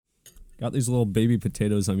Got these little baby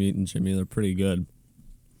potatoes I'm eating, Jimmy. They're pretty good.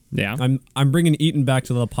 Yeah. I'm bringing Eaton back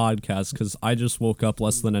to the podcast because I just woke up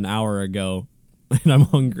less than an hour ago and I'm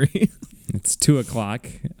hungry. It's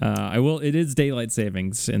 2:00. It is daylight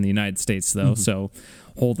savings in the United States, though. So,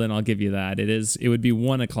 Holden, I'll give you that. It would be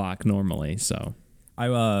 1:00 normally. So,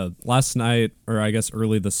 last night, or I guess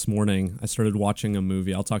early this morning, I started watching a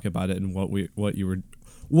movie. I'll talk about it and what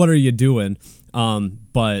are you doing?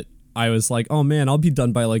 But I was like, oh man, I'll be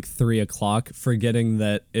done by like 3:00, forgetting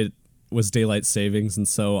that it was daylight savings, and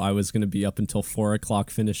so I was going to be up until 4:00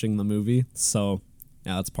 finishing the movie. So,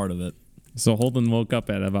 yeah, that's part of it. So Holden woke up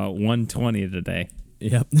at about 1:20 today.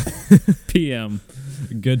 Yep. PM.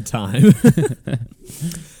 Good time.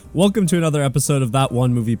 Welcome to another episode of That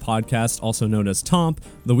One Movie Podcast, also known as Tomp,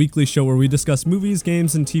 the weekly show where we discuss movies,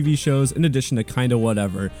 games, and TV shows in addition to kinda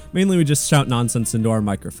whatever. Mainly we just shout nonsense into our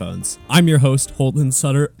microphones. I'm your host, Holden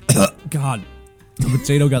Sutter. God, the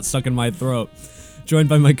potato got stuck in my throat. Joined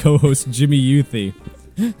by my co-host, Jimmy Youthy.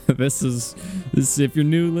 This is if you're a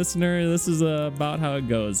new listener, this is about how it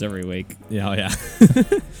goes every week. Yeah.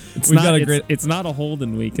 It's not a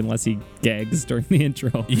Holden week unless he gags during the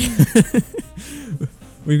intro.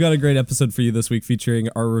 We've got a great episode for you this week featuring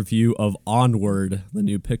our review of Onward, the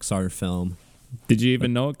new Pixar film. Did you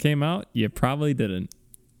even know it came out? You probably didn't.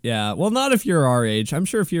 Yeah, well, not if you're our age. I'm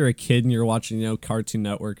sure if you're a kid and you're watching, Cartoon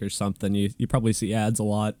Network or something, you probably see ads a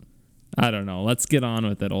lot. I don't know. Let's get on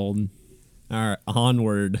with it, Holden. All right,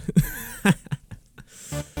 Onward.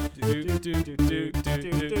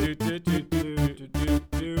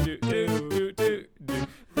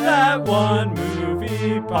 That One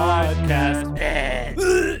Movie Podcast.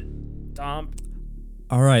 Tom.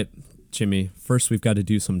 All right, Jimmy. First, we've got to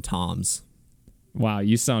do some toms. Wow,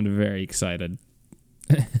 you sound very excited.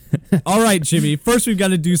 All right, Jimmy. First, we've got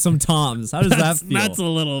to do some toms. How does that feel? That's a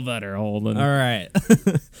little better, Holden. All right.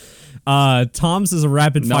 Tom's is a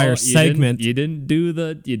rapid fire segment. You didn't do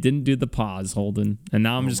the pause, Holden. And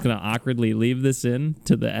now I'm just gonna awkwardly leave this in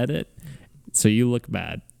to the edit, so you look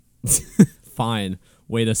bad. Fine.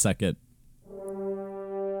 Wait a second.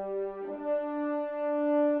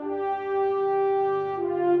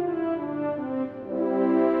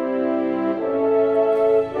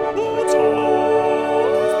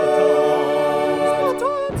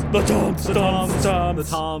 The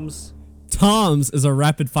Toms. Tom's is a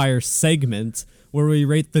rapid-fire segment where we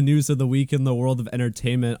rate the news of the week in the world of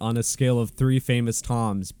entertainment on a scale of 3 famous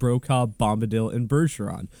Toms: Brokaw, Bombadil, and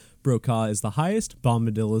Bergeron. Brokaw is the highest,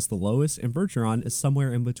 Bombadil is the lowest, and Bergeron is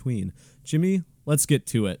somewhere in between. Jimmy, let's get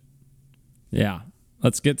to it. Yeah,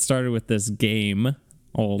 let's get started with this game,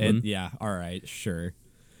 Holden. All right, sure.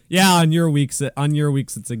 Yeah, on your weeks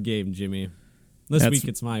it's a game, Jimmy. This week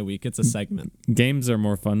it's my week. It's a segment. Games are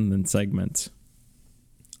more fun than segments.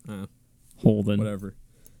 Holden. Whatever.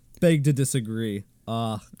 Beg to disagree.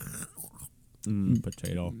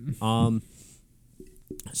 Potato.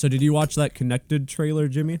 So did you watch that Connected trailer,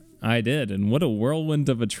 Jimmy? I did, and what a whirlwind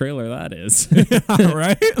of a trailer that is.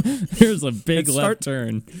 Right? Here's a big left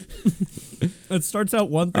turn. It starts out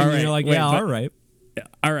one thing, and you're like, all right.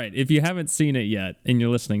 All right, if you haven't seen it yet and you're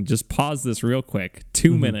listening, just pause this real quick.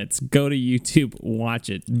 2 minutes. Go to YouTube, watch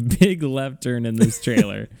it. Big left turn in this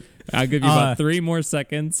trailer. I'll give you about 3 more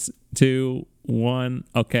seconds. 2, 1.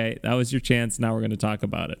 Okay, that was your chance. Now we're going to talk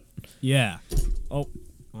about it. Yeah. Oh,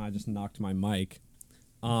 I just knocked my mic.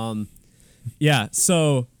 Yeah,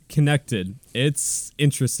 so Connected. It's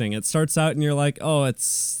interesting. It starts out and you're like, oh,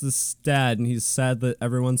 it's this dad and he's sad that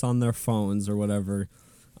everyone's on their phones or whatever.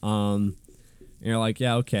 And you're like,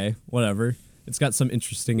 yeah, okay, whatever. It's got some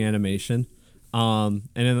interesting animation. And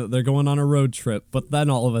then they're going on a road trip, but then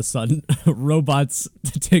all of a sudden, robots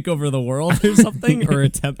take over the world or something, or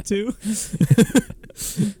attempt to.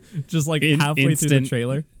 Just like halfway through the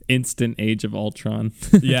trailer. Instant Age of Ultron.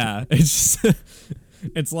 Yeah, it's just,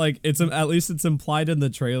 it's like at least it's implied in the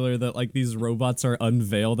trailer that like these robots are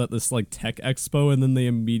unveiled at this like tech expo, and then they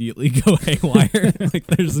immediately go haywire. Like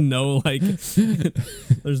there's no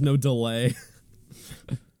delay.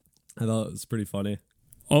 I thought it was pretty funny.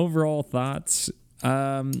 Overall thoughts,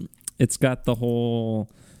 it's got the whole,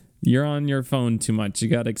 you're on your phone too much. You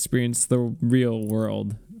got to experience the real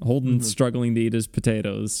world. Holden's struggling to eat his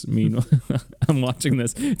potatoes. Meanwhile, I'm watching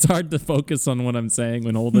this. It's hard to focus on what I'm saying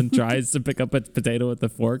when Holden tries to pick up a potato with a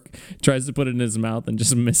fork, tries to put it in his mouth and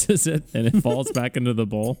just misses it, and it falls back into the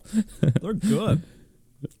bowl. They're good.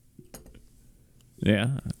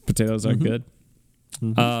 Yeah, potatoes are good.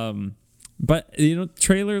 But,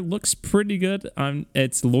 trailer looks pretty good.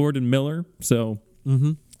 It's Lord and Miller, so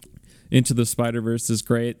Into the Spider-Verse is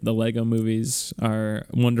great. The Lego movies are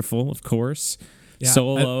wonderful, of course. Yeah,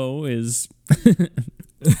 Solo is...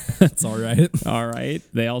 That's all right. All right.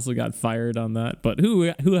 They also got fired on that. But who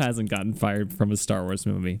hasn't gotten fired from a Star Wars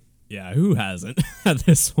movie? Yeah, who hasn't at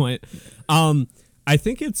this point? I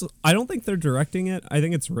don't think they're directing it. I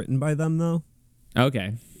think it's written by them though.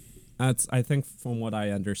 Okay. I think from what I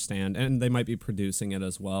understand, and they might be producing it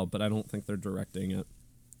as well, but I don't think they're directing it.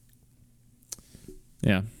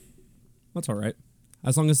 Yeah. That's all right.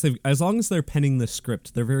 As long as they're penning the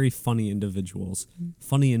script, they're very funny individuals,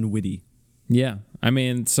 funny and witty. Yeah. I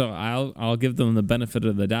mean, so I'll give them the benefit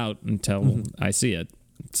of the doubt until I see it.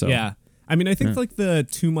 So yeah. I mean, I think like the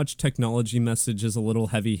too much technology message is a little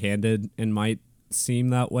heavy-handed and might seem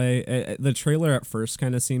that way. The trailer at first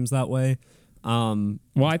kind of seems that way. Well,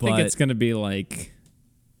 I think it's going to be like,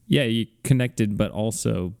 yeah, you connected, but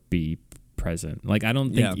also be present. Like, I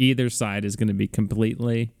don't think either side is going to be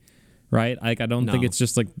completely right. Like, I don't think it's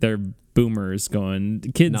just like they're boomers going,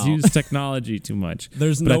 kids use technology too much.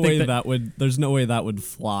 There's no way that would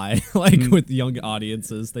fly. Like with young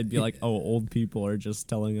audiences, they'd be like, "Oh, old people are just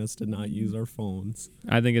telling us to not use our phones."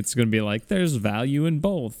 I think it's going to be like there's value in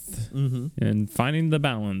both, and finding the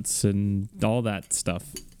balance and all that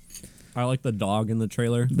stuff. I like the dog in the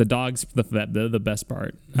trailer. The dog's the best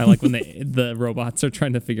part. I like when the robots are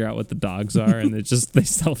trying to figure out what the dogs are, and they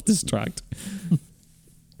self-destruct.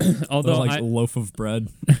 Although like a loaf of bread.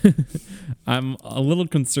 I'm a little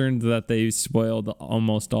concerned that they spoiled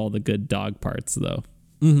almost all the good dog parts, though.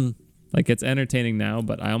 Like, it's entertaining now,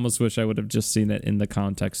 but I almost wish I would have just seen it in the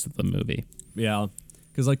context of the movie. Yeah,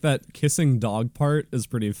 because like that kissing dog part is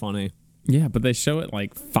pretty funny. Yeah, but they show it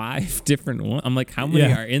like 5 different ones. I'm like, how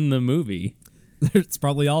many are in the movie? It's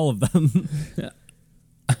probably all of them.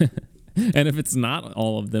 And if it's not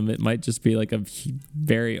all of them, it might just be like a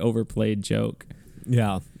very overplayed joke.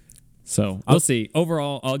 Yeah. So we'll see.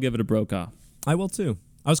 Overall, I'll give it a Brokaw. I will too.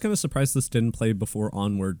 I was kind of surprised this didn't play before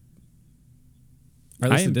Onward. Or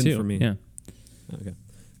at least it didn't for me. Yeah. Okay.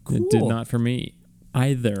 Cool. It did not for me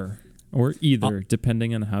either, or either,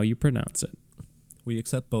 depending on how you pronounce it. We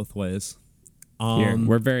accept both ways. Here,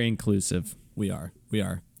 we're very inclusive. We are.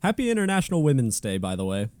 Happy International Women's Day, by the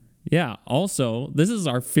way. Yeah. Also, this is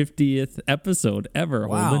our 50th episode ever,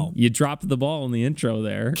 Wow. Holden. You dropped the ball in the intro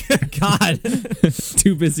there. God.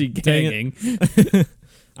 Too busy gagging.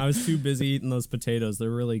 I was too busy eating those potatoes.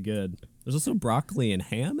 They're really good. There's also broccoli and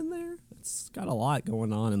ham in there. It's got a lot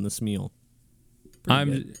going on in this meal.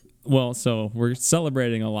 Pretty good. So we're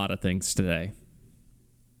celebrating a lot of things today.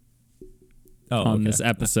 On this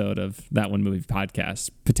episode of That One Movie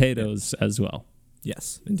Podcast. Potatoes as well.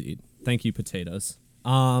 Yes, indeed. Thank you, potatoes.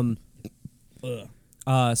 So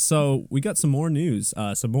we got some more news,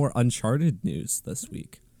 some more Uncharted news this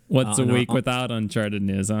week. What's a week without Uncharted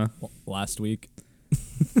news, huh? Last week.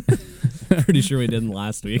 Pretty sure we didn't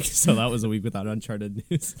last week, so that was a week without Uncharted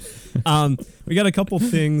news. We got a couple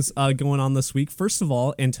things going on this week. First of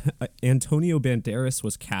all, Antonio Banderas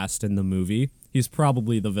was cast in the movie. He's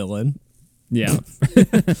probably the villain. Yeah.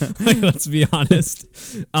 Let's be honest.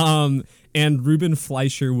 And Ruben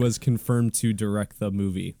Fleischer was confirmed to direct the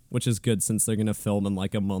movie, which is good since they're going to film in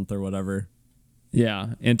like a month or whatever.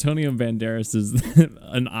 Yeah. Antonio Banderas is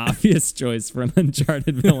an obvious choice for an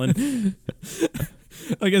Uncharted villain.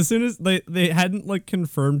 Like as soon as they hadn't like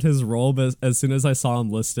confirmed his role, but as soon as I saw him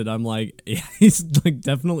listed, I'm like, yeah, he's like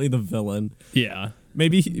definitely the villain. Yeah.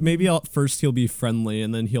 Maybe first he'll be friendly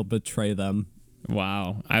and then he'll betray them.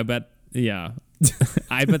 Wow. I bet. Yeah.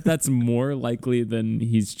 I bet that's more likely than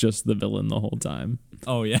he's just the villain the whole time.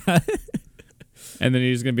 Oh, yeah. And then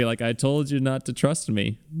he's going to be like, I told you not to trust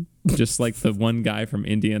me. Just like the one guy from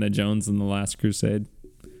Indiana Jones in The Last Crusade.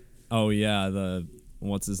 Oh, yeah.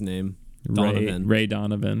 What's his name? Donovan. Ray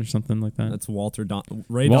Donovan or something like that. That's Walter.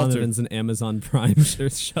 Ray Donovan's an Amazon Prime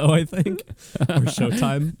show, I think. Or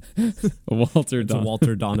Showtime. Walter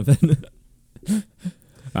Donovan.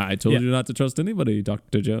 I told you not to trust anybody,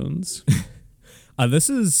 Dr. Jones. This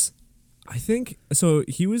is, I think, so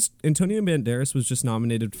Antonio Banderas was just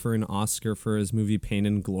nominated for an Oscar for his movie Pain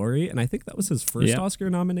and Glory, and I think that was his first Oscar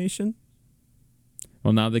nomination.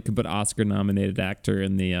 Well, now they could put Oscar-nominated actor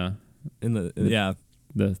in the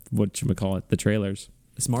whatchamacallit, the trailers.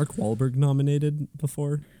 Is Mark Wahlberg nominated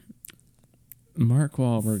before? Mark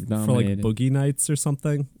Wahlberg nominated. For like Boogie Nights or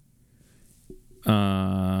something?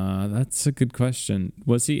 That's a good question.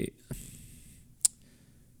 Was he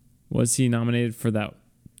nominated for that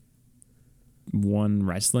one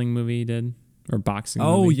wrestling movie he did? Or boxing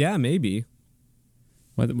movie? Oh, yeah, maybe.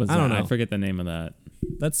 What was I don't know. I forget the name of that.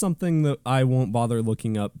 That's something that I won't bother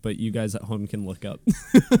looking up, but you guys at home can look up.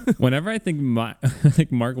 Whenever I think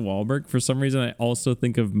like Mark Wahlberg, for some reason I also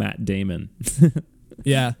think of Matt Damon.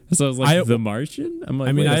 Yeah. So I was like, I- The Martian? I'm like,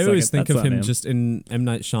 I mean, wait a I always second, think that's of not him just in M.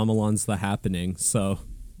 Night Shyamalan's The Happening. So,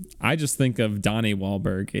 I just think of Donnie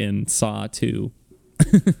Wahlberg in Saw 2.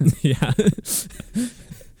 yeah.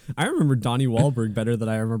 I remember Donnie Wahlberg better than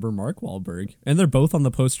I remember Mark Wahlberg. And they're both on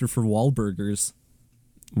the poster for Wahlburgers.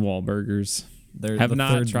 Wahlburgers. They're Have the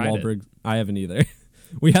not third tried it. Wahlberg. I haven't either.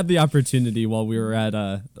 We had the opportunity while we were at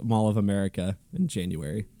Mall of America in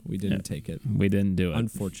January. We didn't take it. We didn't do it.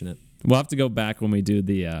 Unfortunate. We'll have to go back when we do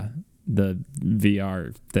the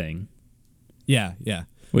VR thing, Yeah, yeah.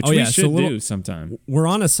 which Oh, we yeah, should so little- do sometime. We're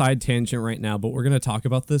on a side tangent right now, but we're going to talk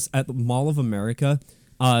about this. At the Mall of America,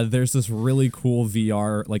 there's this really cool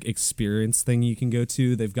VR like experience thing you can go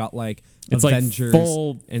to. They've got like It's Avengers like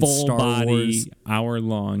full and Star body, Wars.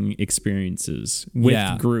 hour-long experiences with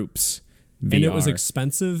Yeah. groups. VR. And it was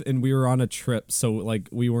expensive, and we were on a trip, so like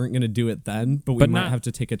we weren't going to do it then, but we But might not- have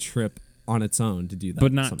to take a trip on its own to do that.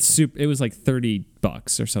 but not sometime. super. It was like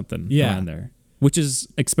 $30 or something Yeah. around there, which is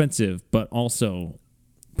expensive, but also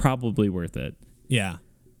probably worth it. Yeah,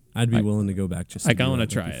 I'd be willing to go back just. I to do wanna that.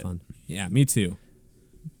 That'd try be it. Fun. Yeah, me too.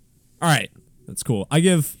 All right, that's cool. I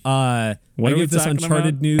give What I are we give this talking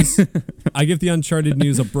Uncharted about? news. I give the Uncharted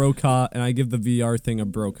news a Brokaw, and I give the VR thing a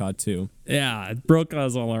Brokaw too. Yeah,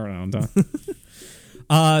 Brocas all around.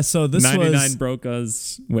 Huh? So this 99 was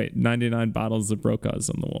Brocas. Wait, 99 bottles of Brocas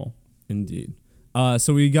on the wall. indeed.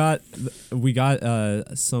 So we got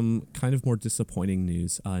some kind of more disappointing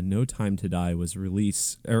news. No Time to Die was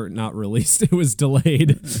released, or not released. It was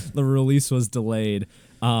delayed. The release was delayed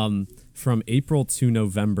from April to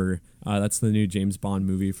November. That's the new James Bond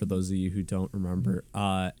movie. For those of you who don't remember,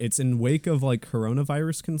 it's in wake of like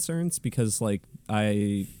coronavirus concerns because like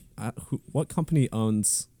what company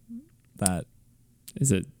owns that?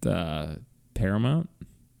 Is it Paramount?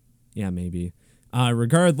 Yeah, maybe.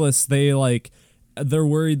 Regardless, they're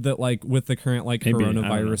worried that like with the current like Maybe, I don't know.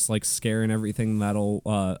 coronavirus like scare and everything that'll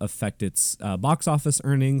affect its box office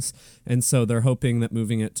earnings, and so they're hoping that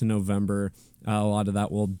moving it to November, a lot of that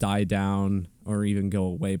will die down or even go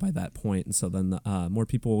away by that point, and so then more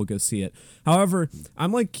people will go see it. However,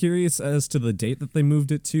 I'm like curious as to the date that they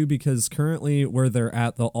moved it to because currently where they're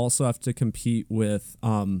at, they'll also have to compete with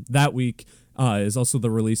that week. Is also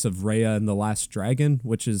the release of Raya and the Last Dragon,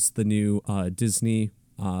 which is the new Disney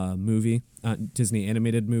movie, Disney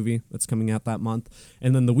animated movie that's coming out that month.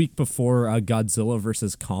 And then the week before, Godzilla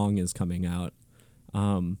vs. Kong is coming out.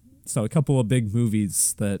 So a couple of big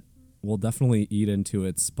movies that will definitely eat into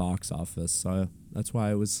its box office. So that's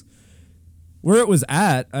why it was where it was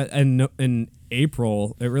at. And in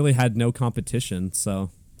April, it really had no competition.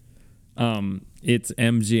 So, It's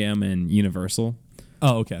MGM and Universal.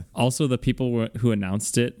 oh, okay. Also, the people who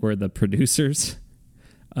announced it were the producers.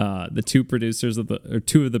 The two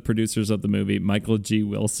of the producers of the movie, Michael G.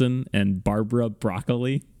 Wilson and Barbara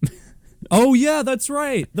Broccoli. Oh yeah, that's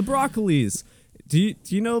right. The Broccolis. Do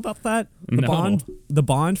you know about that? No. The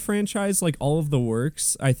Bond franchise, like all of the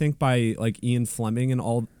works, I think by like Ian Fleming and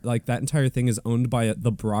all like that entire thing is owned by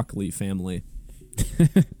the Broccoli family.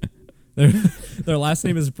 Their last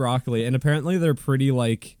name is Broccoli, and apparently they're pretty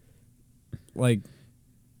like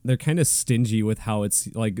they're kind of stingy with how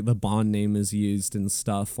it's like the Bond name is used and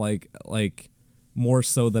stuff like more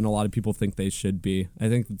so than a lot of people think they should be. I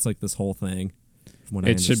think it's like this whole thing. From what I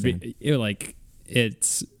It should understand. be like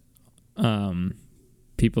it's.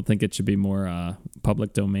 People think it should be more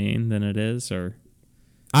public domain than it is, or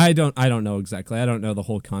I don't know exactly. I don't know the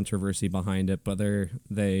whole controversy behind it, but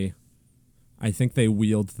I think they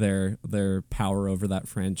wield their power over that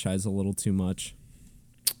franchise a little too much.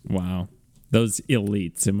 wow, those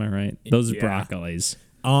elites. Am I right? Those Yeah. broccolis.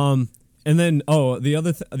 And then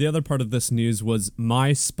the other part of this news was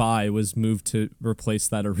My Spy was moved to replace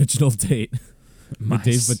that original date. The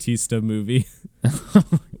Dave Bautista movie.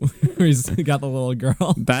 Where he's got the little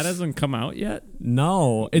girl. That hasn't come out yet.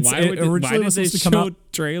 No, Why originally did was they supposed to come show out.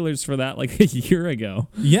 trailers for that like a year ago?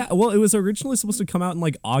 Yeah, well, it was originally supposed to come out in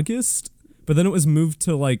like August, but then it was moved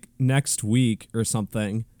to like next week or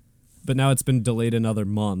something. But now it's been delayed another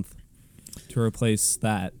month to replace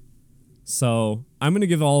that. So I'm gonna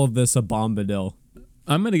give all of this a bombadil.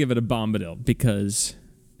 I'm going to give it a bombadil because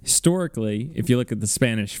historically, if you look at the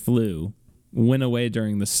Spanish flu, went away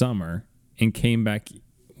during the summer and came back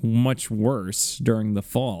much worse during the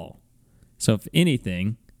fall. So if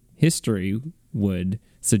anything, history would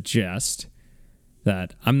suggest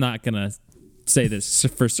that I'm not going to say this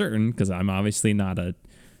for certain because I'm obviously not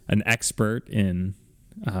an expert in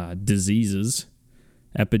diseases,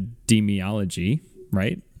 epidemiology,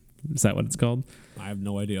 right? Is that what it's called? I have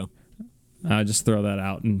no idea. Just throw that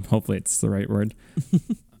out and hopefully it's the right word.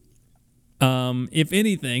 If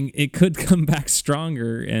anything, it could come back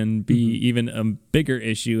stronger and be even a bigger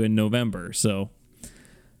issue in November. So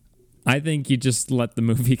I think you just let the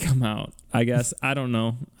movie come out. I guess I don't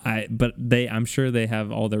know. I'm sure they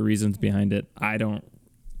have all their reasons behind it. I don't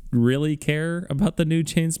really care about the new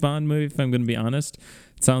James Bond movie, if I'm going to be honest.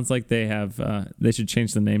 It sounds like they should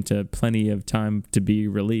change the name to Plenty of Time to Be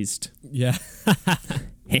Released. Yeah.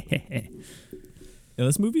 Yeah,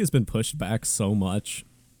 this movie has been pushed back so much.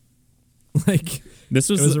 Like this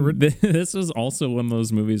was also one of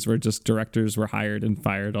those movies where just directors were hired and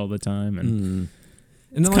fired all the time, and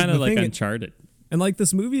it's kind of like Uncharted. And like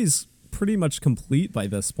this movie's pretty much complete by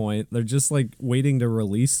this point. They're just like waiting to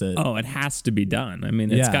release it. Oh, it has to be done. I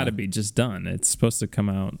mean, it's got to be just done. It's supposed to come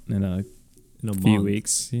out in a few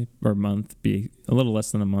weeks or month, be a little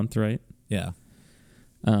less than a month, right? Yeah.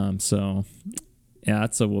 So yeah,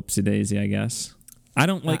 that's a whoopsie daisy, I guess. I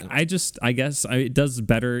don't like. I guess it does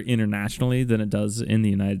better internationally than it does in the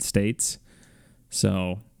United States.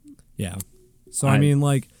 So yeah. So I mean,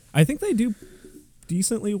 like, I think they do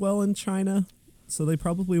decently well in China. So they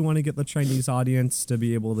probably want to get the Chinese audience to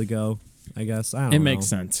be able to go. I guess I don't know. It makes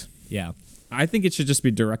sense. Yeah. I think it should just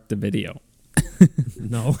be direct to video.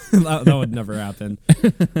 No, that would never happen.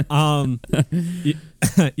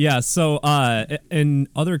 Yeah. So, in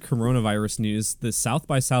other coronavirus news, the South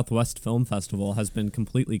by Southwest Film Festival has been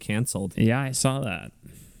completely canceled. Yeah, I saw that.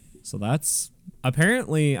 So that's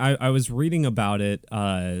apparently, I was reading about it.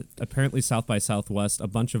 Apparently, South by Southwest, a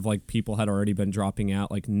bunch of like people had already been dropping out.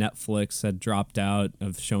 Like Netflix had dropped out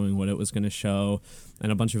of showing what it was going to show,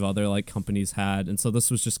 and a bunch of other like companies had. And so this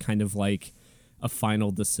was just kind of like a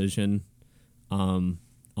final decision. On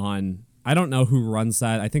I don't know who runs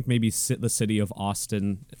that. I think maybe the city of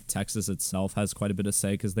Austin, Texas itself has quite a bit of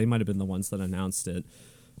say because they might have been the ones that announced it.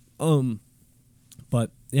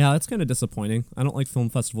 But yeah, that's kind of disappointing. I don't like film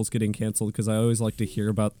festivals getting canceled because I always like to hear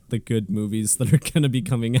about the good movies that are going to be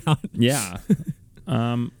coming out. Yeah.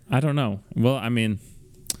 I don't know. Well, I mean,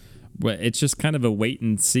 it's just kind of a wait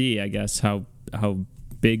and see, I guess, how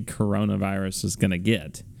big coronavirus is going to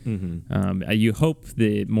get. Mm-hmm. You hope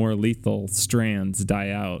the more lethal strands die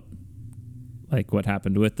out, like what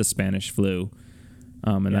happened with the Spanish flu,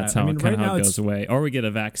 and that's how it goes away. Or we get a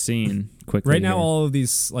vaccine quickly. Right now, all of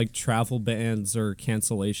these like travel bans or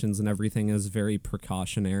cancellations and everything is very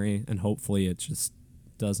precautionary, and hopefully it just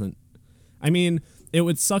doesn't. I mean, it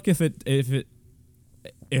would suck if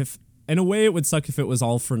in a way, it would suck if it was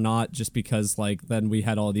all for naught, just because like then we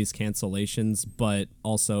had all these cancellations. But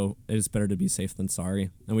also, it is better to be safe than sorry,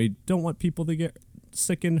 and we don't want people to get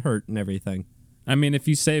sick and hurt and everything. I mean, if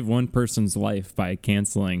you save one person's life by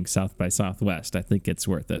canceling South by Southwest, I think it's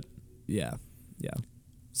worth it. Yeah.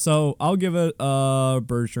 So I'll give it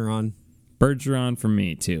Bergeron. Bergeron for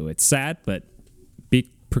me too. It's sad, but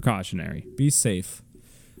be precautionary. Be safe.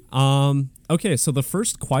 Okay, so the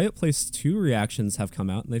first Quiet Place 2 reactions have come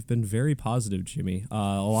out, and they've been very positive, Jimmy.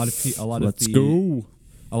 Let's go.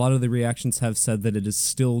 A lot of the reactions have said that it is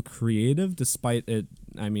still creative, despite it,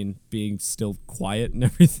 being still quiet and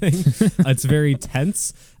everything. It's very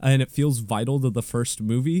tense, and it feels vital to the first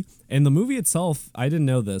movie. And the movie itself, I didn't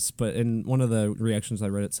know this, but in one of the reactions I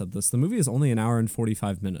read, it said this. The movie is only an hour and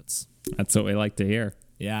 45 minutes. That's what we like to hear.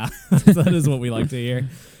 Yeah, that is what we like to hear.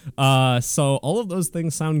 So all of those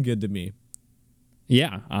things sound good to me.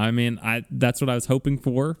 Yeah, that's what I was hoping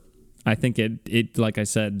for. I think it like I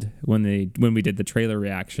said when we did the trailer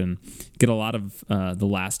reaction, get a lot of The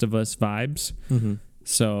Last of Us vibes. Mm-hmm.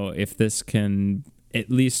 So if this can at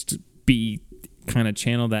least be kind of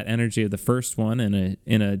channel that energy of the first one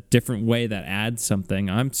in a different way that adds something,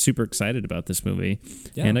 I'm super excited about this movie.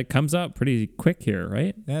 Yeah. And it comes out pretty quick here,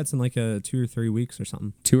 right? Yeah, it's in like 2 or 3 weeks or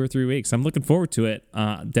something. 2 or 3 weeks. I'm looking forward to it.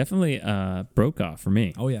 Definitely Brokaw for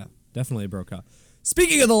me. Oh yeah, definitely Brokaw.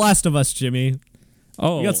 Speaking of The Last of Us, Jimmy.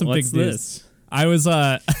 Oh, you got some what's big news. This? I was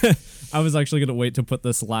actually gonna wait to put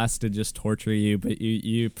this last and just torture you, but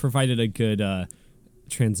you provided a good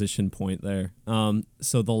transition point there.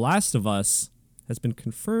 So The Last of Us has been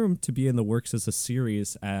confirmed to be in the works as a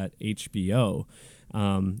series at HBO,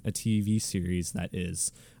 a TV series that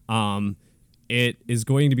is. It is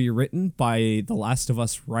going to be written by The Last of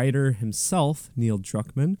Us writer himself, Neil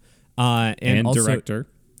Druckmann, and also director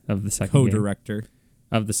of the second co-director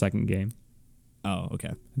of the second game. Oh, okay.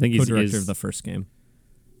 I think he's co-director of the first game.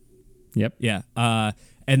 Yep. Yeah.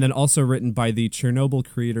 And then also written by the Chernobyl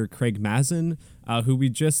creator Craig Mazin, who we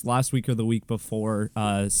just last week or the week before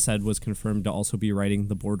said was confirmed to also be writing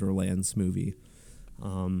the Borderlands movie.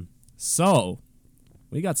 So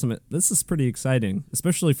we got some. This is pretty exciting,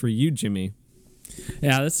 especially for you, Jimmy.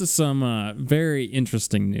 Yeah, this is some very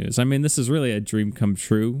interesting news. I mean, this is really a dream come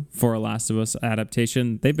true for a Last of Us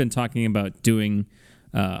adaptation. They've been talking about doing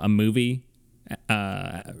a movie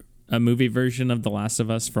version of The Last of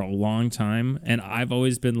Us for a long time, and I've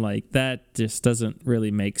always been like, that just doesn't really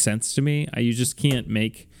make sense to me.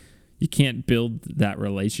 You can't build that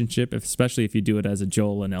relationship, especially if you do it as a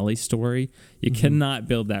Joel and Ellie story. You cannot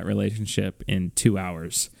build that relationship in 2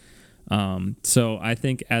 hours. So I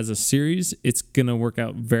think as a series, it's going to work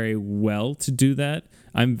out very well to do that.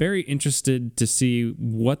 I'm very interested to see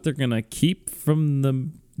what they're going to keep from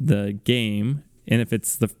the game, and if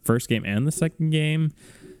it's the first game and the second game,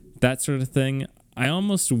 that sort of thing. I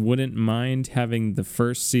almost wouldn't mind having the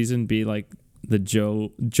first season be like the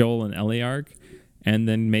Joel and Ellie arc, and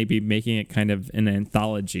then maybe making it kind of an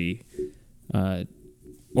anthology,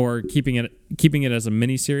 or keeping it as a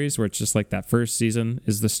mini series where it's just like that first season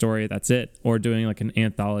is the story, that's it, or doing like an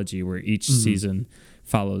anthology where each season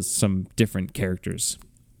follows some different characters.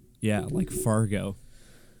 Yeah, like Fargo.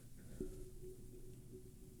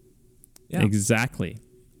 Yeah. Exactly.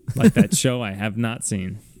 Like that show I have not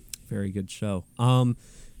seen. Very good show.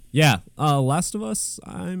 Last of Us,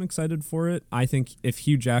 I'm excited for it. I think if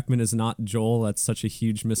Hugh Jackman is not Joel, that's such a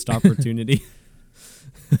huge missed opportunity.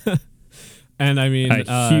 And I mean,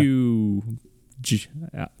 huge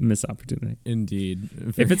missed opportunity. Indeed.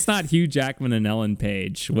 If it's not Hugh Jackman and Ellen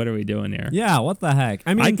Page, what are we doing here? Yeah, what the heck?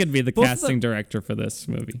 I mean, I could be the casting director for this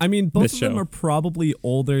movie. I mean, both of them are probably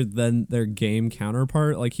older than their game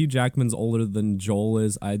counterpart. Like Hugh Jackman's older than Joel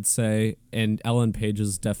is, I'd say, and Ellen Page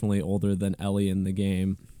is definitely older than Ellie in the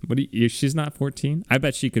game. She's not 14? I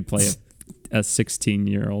bet she could play a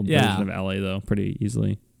 16-year-old version of Ellie though, pretty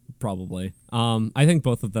easily. Probably. I think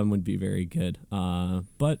both of them would be very good.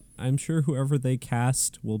 But I'm sure whoever they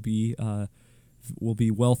cast will be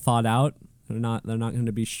well thought out. They're not going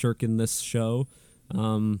to be shirking this show.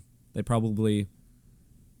 They probably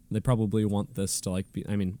want this to be.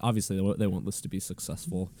 I mean, obviously they want this to be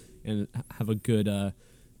successful and have a good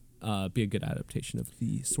be a good adaptation of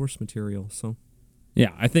the source material. So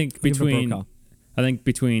yeah, I think between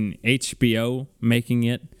HBO making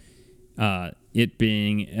it. It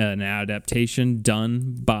being an adaptation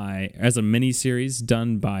done as a miniseries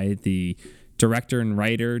done by the director and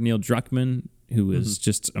writer Neil Druckmann, who is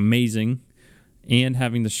just amazing, and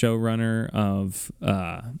having the showrunner of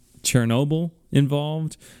Chernobyl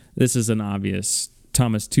involved, this is an obvious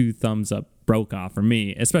Thomas Two Thumbs Up Brokaw for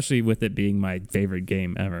me, especially with it being my favorite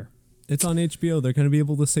game ever. It's on HBO. They're going to be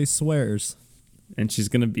able to say swears. And she's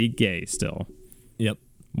going to be gay still. Yep.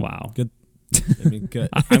 Wow. Good. I mean, good.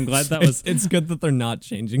 I'm glad that was... It's good that they're not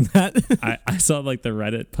changing that. I saw like the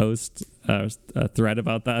Reddit post, a thread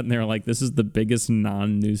about that, and they were like, this is the biggest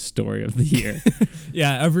non-news story of the year.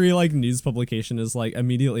 Yeah, every like news publication is like,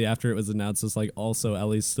 immediately after it was announced, it's like, also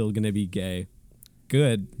Ellie's still going to be gay.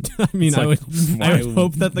 Good. I mean, I would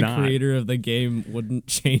hope that the creator of the game wouldn't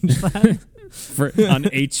change that. On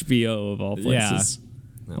HBO of all places.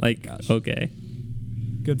 Yeah. Oh okay.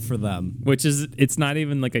 Good for them. It's not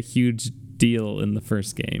even like a huge deal in the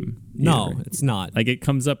first game. No, it's not. Like it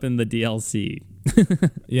comes up in the DLC.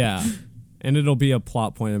 Yeah. And it'll be a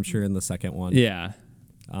plot point, I'm sure, in the second one. Yeah.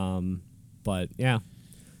 But yeah.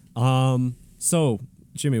 So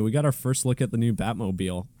Jimmy, we got our first look at the new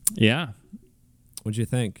Batmobile. Yeah. What'd you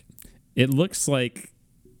think? It looks like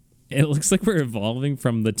we're evolving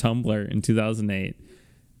from the Tumbler in 2008.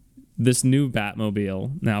 This new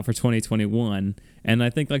Batmobile now for 2021, and I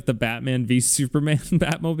think like the Batman v Superman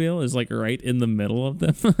Batmobile is like right in the middle of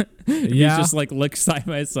them. You just like look side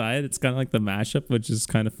by side. It's kind of like the mashup, which is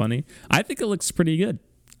kind of funny. I think it looks pretty good.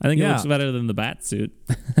 I think it looks better than the Batsuit.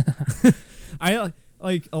 I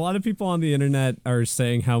like a lot of people on the internet are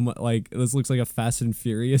saying how much like this looks like a Fast and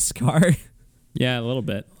Furious car. Yeah, a little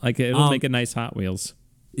bit. Like it'll make a nice Hot Wheels.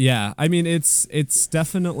 Yeah, I mean it's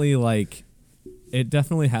definitely like. It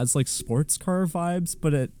definitely has like sports car vibes,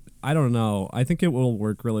 but I don't know. I think it will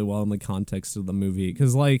work really well in the context of the movie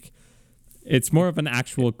because like it's more of an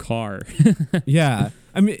actual car. Yeah,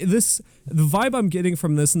 I mean the vibe I'm getting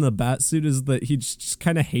from this in the Batsuit is that he's just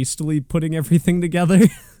kind of hastily putting everything together.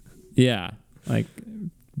 Yeah, like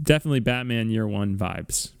definitely Batman Year One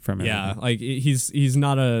vibes from it. Yeah, like he's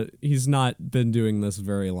not been doing this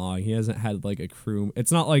very long. He hasn't had like a crew.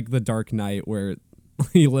 It's not like the Dark Knight where.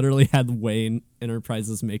 He literally had Wayne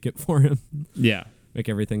Enterprises make it for him. Yeah. Make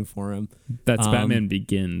everything for him. That's Batman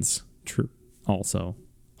Begins. True. Also.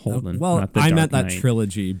 Holden. Well, not the I Dark meant that Knight.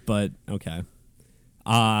 trilogy, but okay.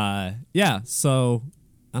 Yeah, so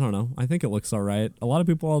I don't know. I think it looks all right. A lot of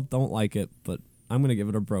people don't like it, but I'm going to give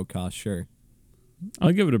it a Brokaw, sure.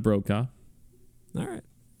 I'll give it a Brokaw. All right.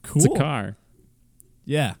 Cool. It's a car.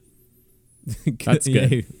 Yeah. That's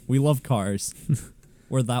good. Yay. We love cars.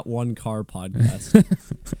 We're that one car podcast.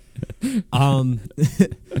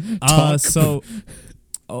 So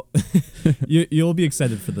you'll be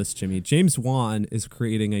excited for this, Jimmy. James Wan is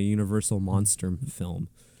creating a Universal monster film.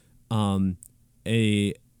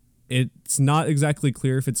 It's not exactly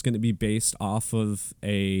clear if it's going to be based off of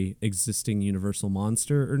a existing Universal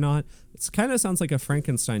monster or not. It kind of sounds like a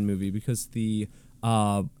Frankenstein movie because the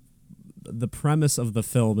premise of the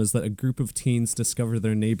film is that a group of teens discover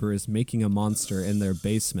their neighbor is making a monster in their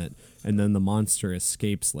basement, and then the monster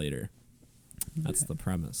escapes later. That's the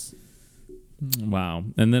premise. Wow.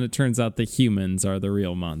 And then it turns out the humans are the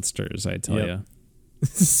real monsters, I tell you.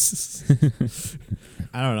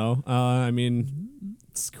 I don't know. I mean,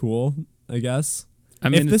 it's cool, I guess. I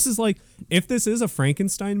mean, if this is a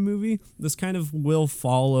Frankenstein movie, this kind of will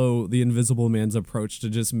follow the Invisible Man's approach to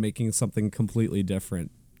just making something completely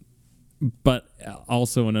different. but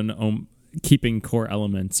also in keeping core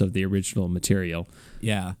elements of the original material.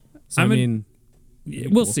 Yeah. So, I mean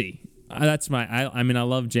we'll see. That's I mean, I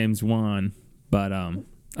love James Wan, but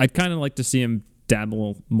I'd kind of like to see him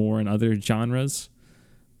dabble more in other genres.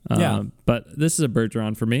 Yeah. But this is a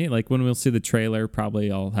Bergeron for me. Like, when we'll see the trailer,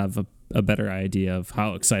 probably I'll have a better idea of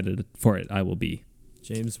how excited for it I will be.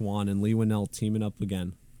 James Wan and Lee Winnell teaming up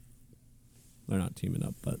again. They're not teaming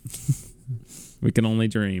up, but we can only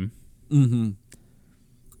dream. Mm-hmm.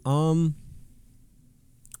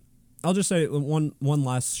 I'll just say one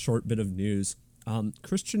last short bit of news.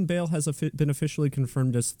 Christian Bale has been officially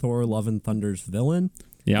confirmed as Thor: Love and Thunder's villain.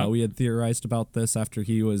 Yeah, we had theorized about this after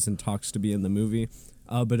he was in talks to be in the movie.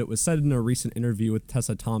 But it was said in a recent interview with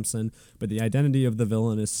Tessa Thompson, but the identity of the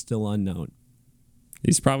villain is still unknown.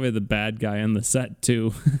 He's probably the bad guy on the set,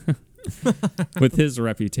 too, with his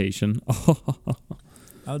reputation.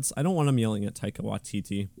 I don't want him yelling at Taika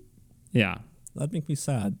Waititi. Yeah. That'd make me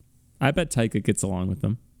sad. I bet Taika gets along with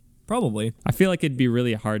them. Probably. I feel like it'd be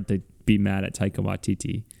really hard to be mad at Taika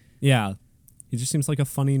Waititi. Yeah. He just seems like a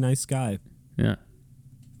funny, nice guy. Yeah.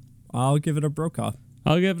 I'll give it a Brokaw.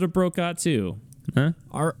 I'll give it a Brokaw, too. Huh?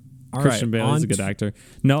 Christian Christian Bale is a good actor.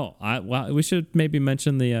 No, we should maybe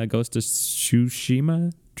mention the Ghost of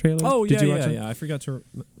Tsushima trailer. Oh, Did you watch it? Yeah. I forgot to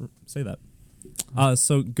say that.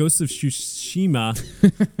 So Ghost of Tsushima,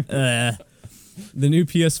 the new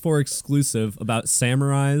PS4 exclusive about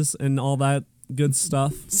samurais and all that good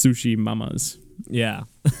stuff. Sushi Mamas. Yeah.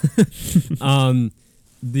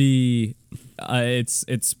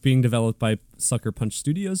 It's being developed by Sucker Punch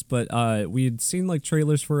Studios, but we had seen like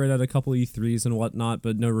trailers for it at a couple E3s and whatnot,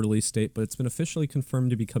 but no release date. But it's been officially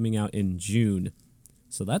confirmed to be coming out in June,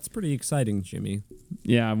 so that's pretty exciting, Jimmy.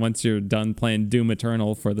 Yeah, once you're done playing Doom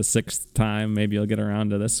Eternal for the 6th time, maybe you'll get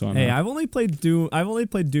around to this one. Hey, huh? I've only played Doom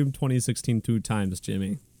 2016 2 times,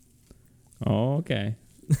 Jimmy. Oh, okay.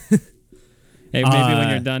 Hey, maybe when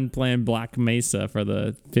you're done playing Black Mesa for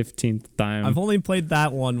the 15th time. I've only played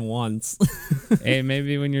that one once. Hey,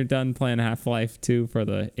 maybe when you're done playing Half-Life 2 for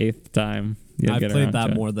the 8th time, you'll I've get played around that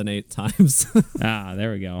to it. more than 8 times.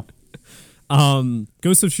 There we go.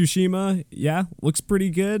 Ghost of Tsushima, yeah, looks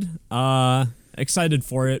pretty good. Excited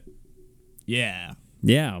for it. Yeah.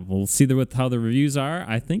 Yeah, we'll see with how the reviews are.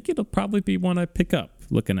 I think it'll probably be one I pick up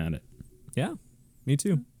looking at it. Yeah, me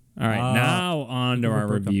too. All right, now on to our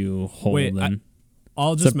review. Wait,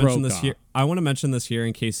 I'll just mention this here. I want to mention this here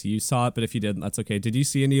in case you saw it, but if you didn't, that's okay. Did you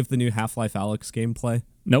see any of the new Half-Life Alyx gameplay?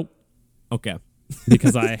 Nope. Okay.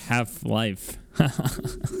 Because I have life.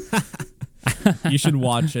 You should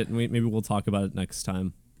watch it, and maybe we'll talk about it next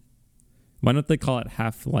time. Why don't they call it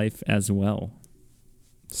Half-Life as well?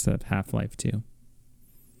 Instead of Half-Life 2.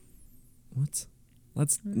 What?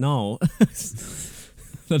 No.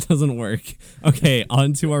 That doesn't work. Okay,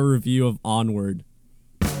 on to our review of Onward.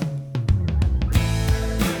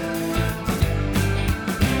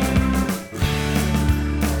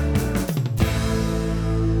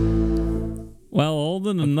 Well, older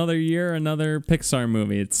than another year, another Pixar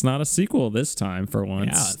movie. It's not a sequel this time, for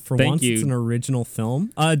once. Yeah, for Thank once you. it's an original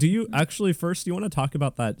film. Do you want to talk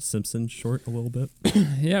about that Simpsons short a little bit?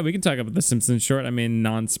 Yeah, we can talk about the Simpsons short. I mean,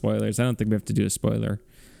 non-spoilers. I don't think we have to do a spoiler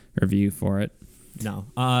review for it. No.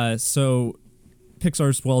 So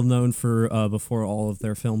Pixar's well known for before all of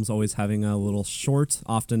their films always having a little short.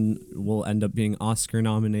 Often will end up being Oscar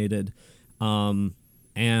nominated.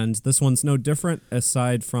 And this one's no different.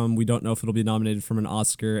 Aside from we don't know if it'll be nominated for an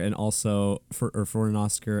Oscar, and also for an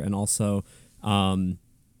Oscar, and also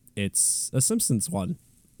it's a Simpsons one.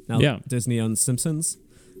 Now, yeah. Disney owns Simpsons.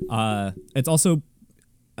 It's also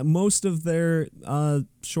most of their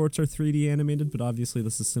shorts are 3D animated, but obviously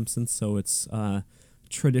this is Simpsons, so it's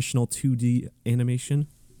traditional 2D animation.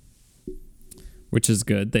 which is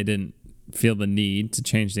good. They didn't feel the need to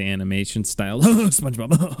change the animation style.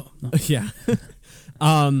 SpongeBob. Yeah.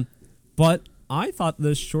 But I thought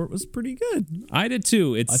this short was pretty good. I did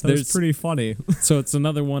too. I thought it was pretty funny. So it's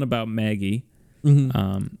another one about Maggie. Mhm.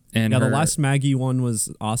 And Yeah, her, the last Maggie one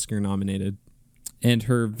was Oscar nominated. and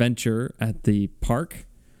her venture at the park.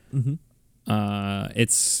 Mm-hmm.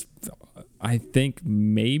 It's, I think,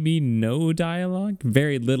 maybe no dialogue,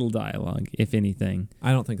 very little dialogue, if anything.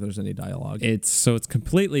 I don't think there's any dialogue. It's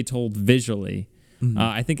completely told visually. Mhm.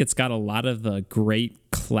 I think it's got a lot of the great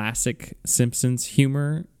classic Simpsons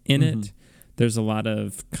humor in it. There's a lot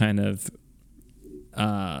of kind of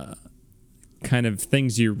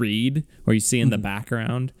things you read or you see in the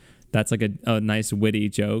background. That's like a nice witty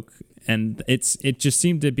joke, and it just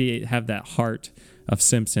seemed to have that heart of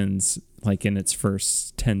Simpsons, like in its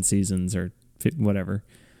first 10 seasons or whatever.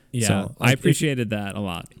 Yeah, So like I appreciated that a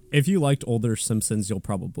lot. If you liked older Simpsons, you'll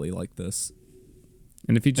probably like this.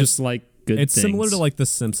 And if you just like good It's things, similar to like the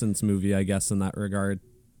Simpsons movie, I guess, in that regard.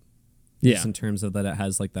 yeah, Just in terms of that it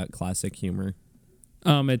has like that classic humor.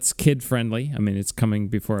 it's kid friendly. I mean, it's coming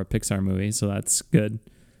before a Pixar movie, so that's good.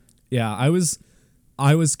 Yeah, I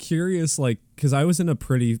was curious, like, because I was in a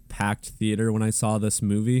pretty packed theater when I saw this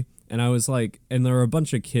movie, and I was like, and there were a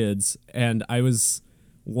bunch of kids, and I was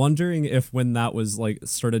wondering if when that was like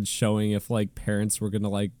started showing, if like parents were gonna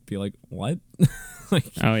like be like, what? Like,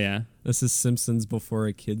 Oh yeah, this is Simpsons before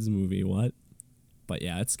a kids movie, what? But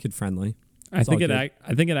yeah, it's kid friendly. I think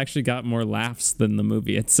it actually got more laughs than the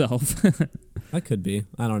movie itself. That could be.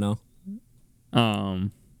 I don't know.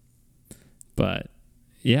 But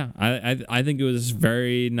yeah, I think it was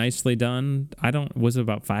very nicely done. Was it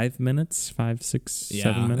about 5 minutes, 5, 6,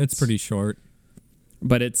 7 minutes? It's pretty short.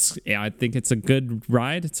 But I think it's a good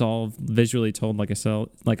ride. It's all visually told, like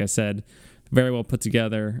I said, very well put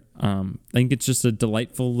together. I think it's just a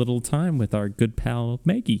delightful little time with our good pal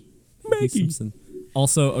Maggie. Simpson.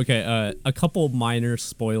 Also, okay, a couple minor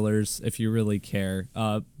spoilers if you really care.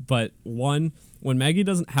 But one, when Maggie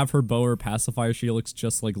doesn't have her bow or pacifier, she looks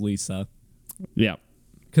just like Lisa. Yeah.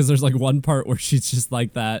 Because there's like one part where she's just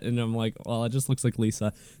like that, and I'm like, well, it just looks like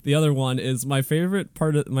Lisa. The other one is my favorite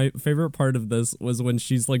part of this was when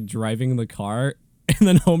she's like driving the car, and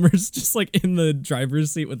then Homer's just like in the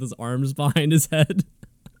driver's seat with his arms behind his head.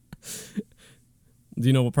 Do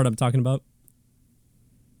you know what part I'm talking about?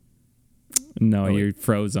 No, you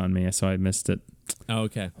froze on me, so I missed it. Oh,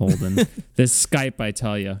 okay. Holden. This Skype, I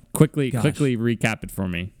tell you. Quickly recap it for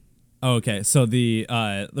me. Oh, okay. So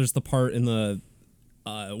there's the part in the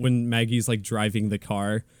when Maggie's like driving the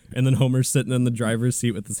car, and then Homer's sitting in the driver's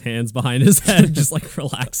seat with his hands behind his head, just like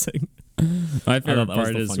relaxing. My favorite that was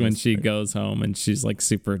part the is when she part. goes home and she's like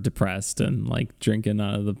super depressed and like drinking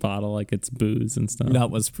out of the bottle like it's booze and stuff.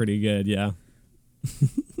 That was pretty good. Yeah.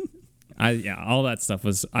 All that stuff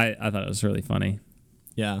was I thought it was really funny.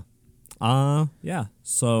 Yeah. Yeah.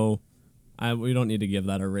 So we don't need to give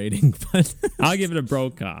that a rating, but I'll give it a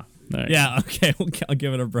Brokaw. There. yeah. Okay. I'll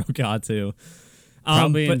give it a Brokaw too.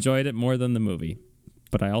 Probably but enjoyed it more than the movie,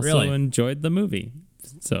 but I also Really? enjoyed the movie.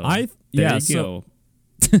 So yeah, go.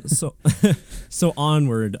 So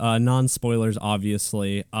onward. Non-spoilers,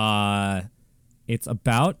 obviously.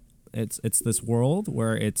 It's this world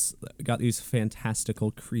where it's got these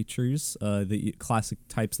fantastical creatures, the classic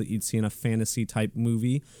types that you'd see in a fantasy type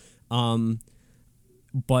movie.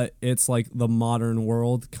 But it's like the modern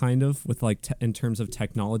world kind of with like in terms of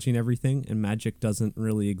technology and everything, and magic doesn't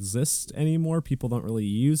really exist anymore. People don't really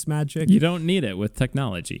use magic. You don't need it with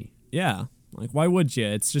technology. Yeah. Like, why would you?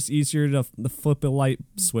 It's just easier to flip a light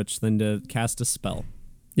switch than to cast a spell.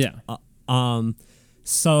 Yeah.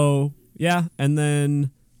 So yeah, and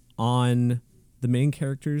then on the main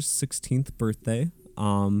character's 16th birthday,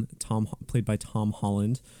 played by Tom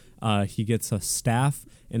Holland, he gets a staff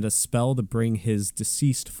and a spell to bring his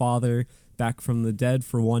deceased father back from the dead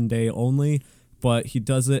for one day only, but he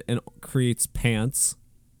does it and creates pants.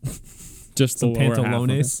 Just Some the lower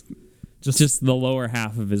pantalones. half. Just the lower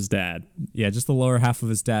half of his dad. Yeah, just the lower half of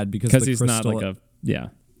his dad because Because he's not like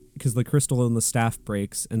because the crystal in the staff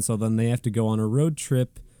breaks, and so then they have to go on a road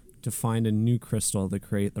trip to find a new crystal to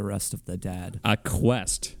create the rest of the dad. a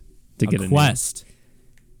quest to get a a quest.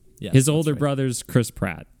 Yes, His that's older right. brother's Chris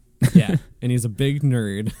Pratt, Yeah, and he's a big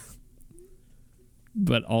nerd.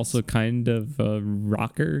 but also kind of a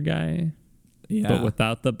rocker guy, Yeah, but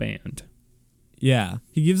without the band. yeah,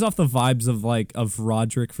 he gives off the vibes of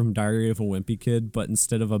Roderick from Diary of a Wimpy Kid, but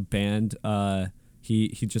instead of a band, he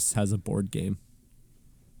just has a board game.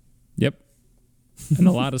 Yep. And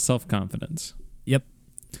a lot of self-confidence. Yep.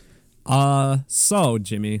 So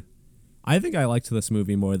Jimmy, I think I liked this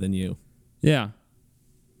movie more than you. Yeah.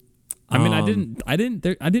 I mean, I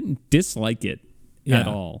didn't dislike it at Yeah.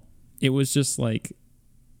 all. It was just like,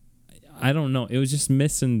 I don't know. It was just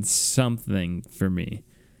missing something for me.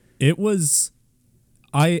 It was.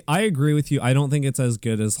 I agree with you. I don't think it's as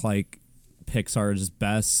good as like Pixar's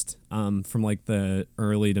best from like the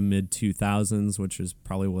early to mid 2000s, which is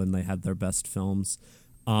probably when they had their best films.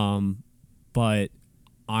 But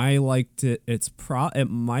I liked it. It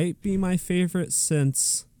might be my favorite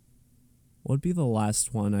since. What would be the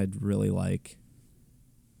last one I'd really like?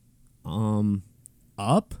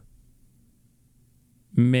 Up?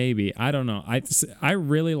 Maybe. I don't know. I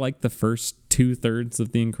really like the first 2/3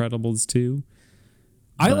 of The Incredibles 2.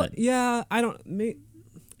 I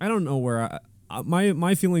don't know where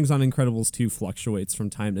my feelings on Incredibles 2 fluctuates from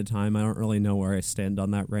time to time. I don't really know where I stand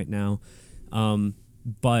on that right now.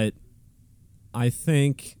 But I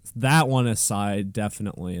think that one aside,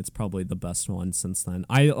 definitely it's probably the best one since then.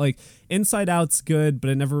 I like Inside Out's good, but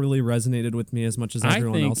it never really resonated with me as much as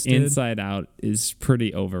everyone else did. Inside Out is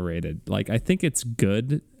pretty overrated. Like, I think it's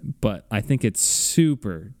good, but I think it's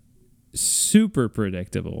super, super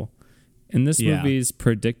predictable. And this movie is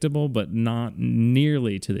predictable, but not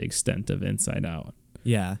nearly to the extent of Inside Out.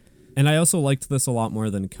 Yeah. And I also liked this a lot more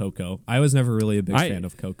than Coco. I was never really a big fan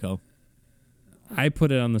of Coco. I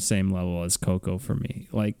put it on the same level as Coco for me.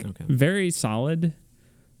 Like, Okay. very solid.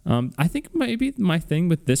 I think maybe my thing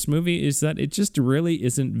with this movie is that it just really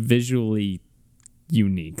isn't visually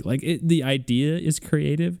unique. Like, the idea is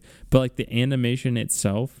creative, but like the animation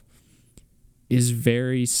itself is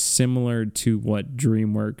very similar to what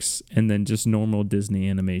DreamWorks and then just normal Disney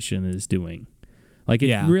animation is doing. Like,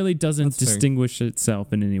 it really doesn't distinguish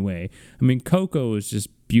itself in any way. I mean, Coco is just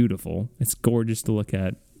beautiful. It's gorgeous to look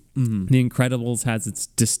at. Mm-hmm. The Incredibles has its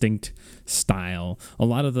distinct style. A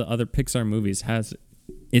lot of the other Pixar movies have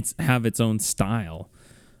its own style.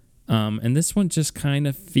 And this one just kind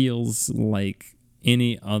of feels like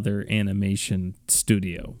any other animation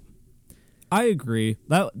studio. I agree.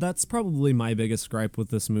 That's probably my biggest gripe with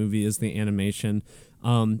this movie is the animation.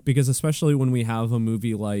 Because especially when we have a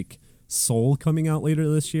movie like Soul coming out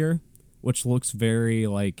later this year, which looks very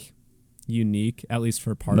like unique, at least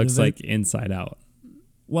for part of it. Looks like Inside Out.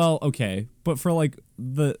 Well, okay, but for like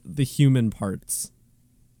the human parts.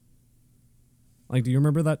 Like, do you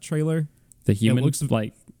remember that trailer? The human looks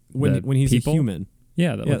like when he's people? a human.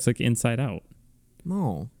 Yeah, that looks like Inside Out.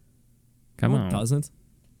 No. Come on. It doesn't.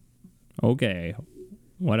 Okay.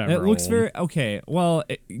 Whatever. It looks very okay. Well,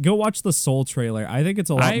 go watch the Soul trailer. I think it's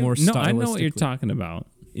a lot more stylistically. I know what you're talking about.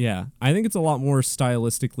 Yeah, I think it's a lot more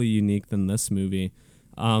stylistically unique than this movie.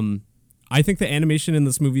 I think the animation in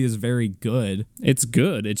this movie is very good. It's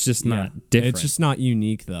good. It's just not different. It's just not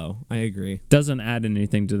unique, though. I agree. Doesn't add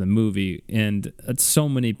anything to the movie. And so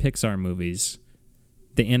many Pixar movies,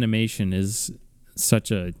 the animation is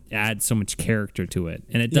adds so much character to it,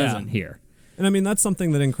 and it doesn't here. And I mean, that's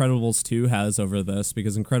something that Incredibles 2 has over this,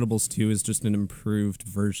 because Incredibles 2 is just an improved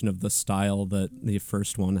version of the style that the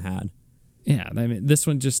first one had. Yeah, I mean, this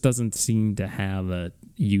one just doesn't seem to have a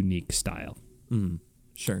unique style.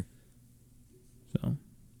 Sure. So,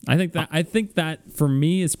 I think that for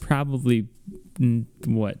me is probably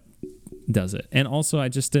what does it. And also, I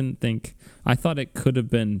just didn't think. I thought it could have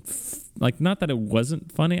been not that it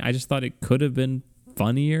wasn't funny. I just thought it could have been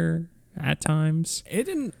funnier at times.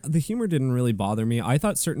 The humor didn't really bother me. I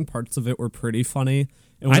thought certain parts of it were pretty funny.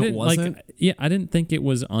 And when it wasn't, I didn't think it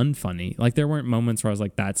was unfunny. Like, there weren't moments where I was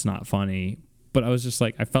like, "That's not funny," but I was just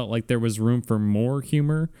like, I felt like there was room for more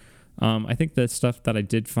humor. I think the stuff that I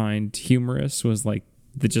did find humorous was like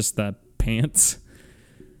the pants.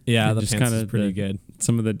 Yeah, the just pants is pretty good.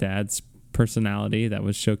 Some of the dad's personality that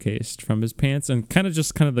was showcased from his pants, and kind of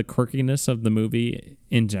the quirkiness of the movie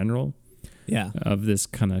in general. Yeah, of this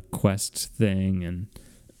kind of quest thing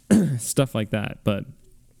and stuff like that. But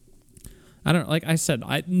I don't, like I said,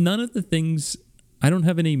 none of the things. I don't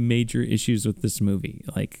have any major issues with this movie.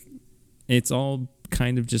 Like, it's all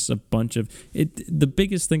kind of just a bunch of it. The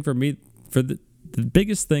biggest thing for me, the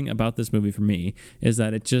biggest thing about this movie for me is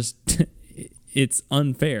that it just it's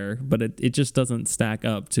unfair, but it just doesn't stack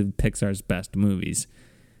up to Pixar's best movies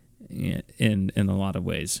in a lot of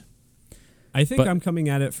ways. I think I'm coming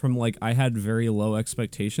at it from like I had very low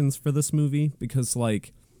expectations for this movie because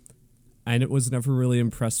like I was never really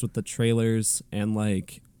impressed with the trailers, and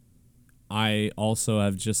like I also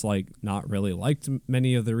have just like not really liked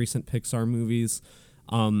many of the recent Pixar movies.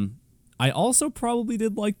 I also probably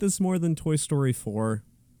did like this more than Toy Story 4.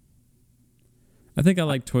 I think I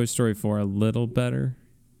like Toy Story 4 a little better.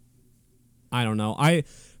 I don't know.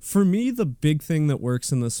 For me, the big thing that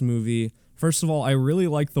works in this movie First of all, I really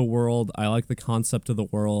like the world. I like the concept of the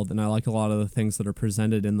world, and I like a lot of the things that are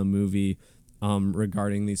presented in the movie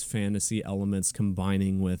regarding these fantasy elements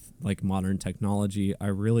combining with like modern technology. I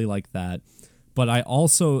really like that. But I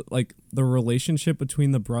also like the relationship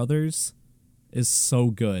between the brothers is so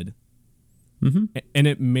good. Mm-hmm.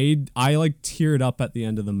 And I like teared up at the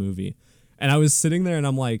end of the movie. And I was sitting there and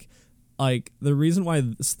I'm like the reason why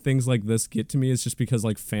things like this get to me is just because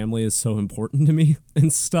like family is so important to me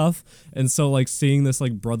and stuff. And so like seeing this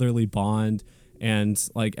like brotherly bond and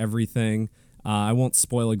like everything, I won't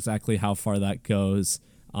spoil exactly how far that goes.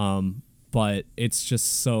 But it's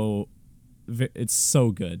just it's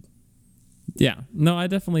so good. Yeah. No, I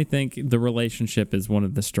definitely think the relationship is one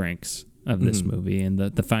of the strengths of this movie, and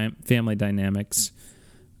the family dynamics.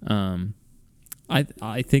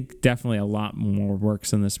 I think definitely a lot more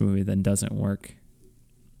works in this movie than doesn't work.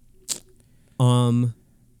 I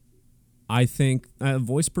think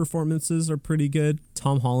voice performances are pretty good.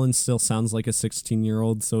 Tom Holland still sounds like a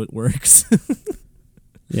 16-year-old, so it works.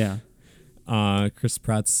 Yeah. Chris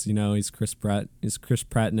Pratt's, he's Chris Pratt. He's Chris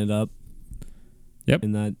Pratting it up. Yep.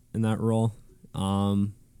 In that role.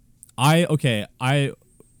 One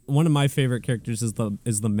of my favorite characters is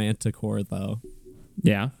the Manticore though.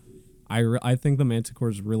 Yeah. I think the Manticore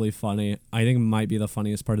is really funny. I think it might be the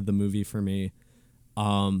funniest part of the movie for me.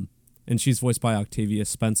 And she's voiced by Octavia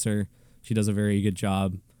Spencer. She does a very good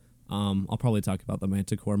job. I'll probably talk about the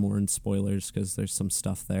Manticore more in spoilers because there's some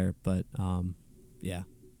stuff there. But yeah.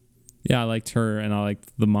 Yeah, I liked her, and I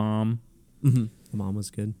liked the mom. Mm-hmm. The mom was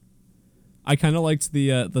good. I kind of liked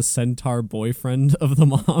the centaur boyfriend of the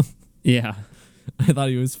mom. Yeah. I thought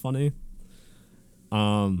he was funny.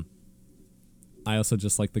 I also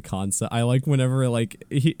just like the concept. I like whenever like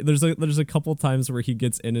there's a couple times where he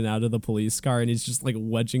gets in and out of the police car and he's just like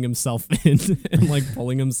wedging himself in and like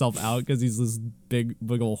pulling himself out because he's this big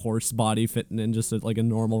old horse body fitting in just like a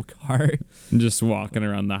normal car. And just walking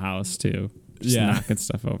around the house too. Just knocking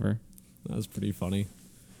stuff over. That was pretty funny.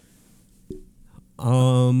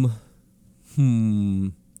 I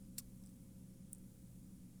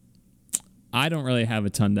don't really have a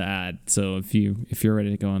ton to add, so if you're ready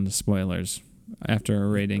to go on to spoilers after our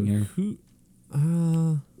rating here.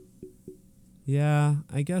 Yeah,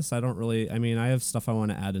 I guess I don't really. I mean, I have stuff I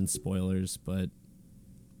want to add in spoilers, but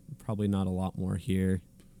probably not a lot more here.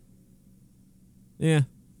 Yeah,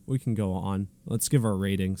 we can go on. Let's give our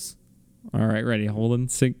ratings. All right, ready. Hold on.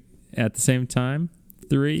 At the same time.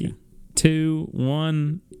 3, 2,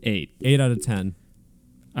 1, 8. 8 out of 10.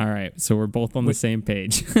 All right, so we're both on the same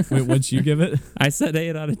page. Wait, what'd you give it? I said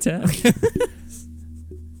 8 out of 10.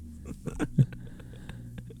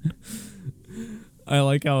 I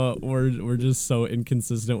like how we're just so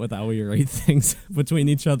inconsistent with how we rate things between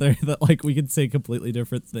each other that like we could say completely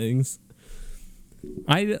different things.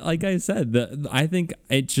 Like I said, I think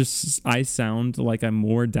I sound like I'm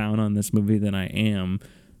more down on this movie than I am,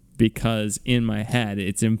 because in my head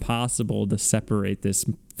it's impossible to separate this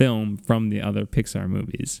film from the other Pixar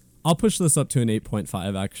movies. I'll push this up to an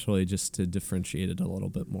 8.5 actually, just to differentiate it a little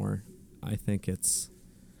bit more. I think it's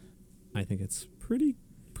pretty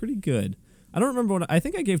good. I don't remember I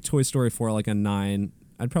think I gave Toy Story 4 like a 9.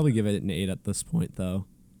 I'd probably give it an 8 at this point though.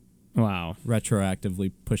 Wow.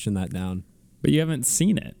 Retroactively pushing that down. But you haven't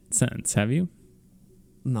seen it since, have you?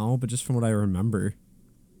 No, but just from what I remember.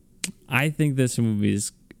 I think this movie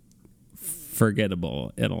is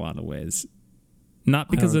forgettable in a lot of ways. Not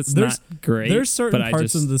because it's not great. There's certain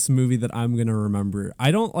parts of this movie that I'm going to remember.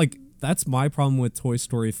 I don't like, that's my problem with Toy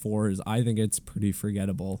Story 4 is I think it's pretty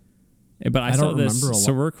forgettable. But I saw this,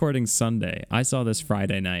 so we're recording Sunday. I saw this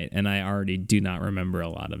Friday night, and I already do not remember a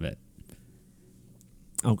lot of it.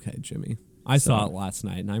 Okay, Jimmy. I saw it last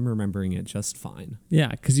night, and I'm remembering it just fine. Yeah,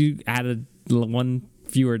 because you added one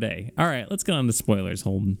fewer day. All right, let's get on to spoilers,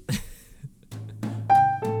 Holden.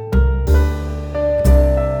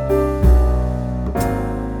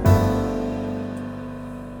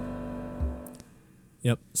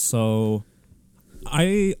 Yep. So,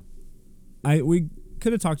 we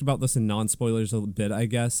could have talked about this in non-spoilers a bit, I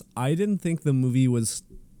guess. I didn't think the movie was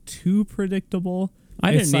too predictable.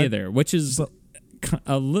 I didn't either, which is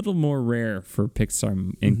a little more rare for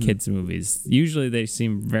Pixar and kids movies. Usually they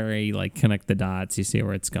seem very like connect the dots, you see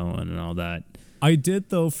where it's going and all that. I did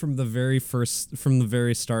though from the very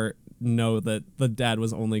start know that the dad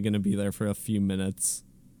was only going to be there for a few minutes.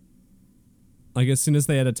 Like as soon as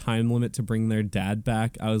they had a time limit to bring their dad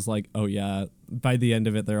back, I was like, oh yeah, by the end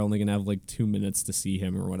of it they're only going to have like 2 minutes to see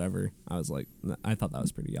him or whatever. I thought that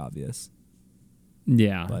was pretty obvious.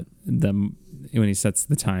 Yeah. But when he sets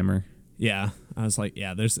the timer. Yeah, I was like,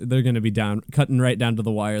 yeah, they're gonna be cutting right down to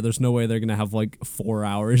the wire. There's no way they're gonna have like 4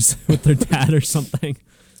 hours with their dad or something.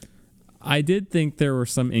 I did think there were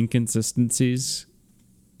some inconsistencies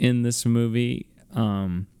in this movie.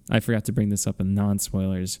 I forgot to bring this up in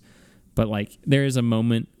non-spoilers, but like there is a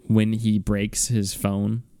moment when he breaks his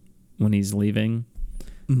phone when he's leaving.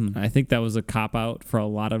 Mm-hmm. I think that was a cop-out for a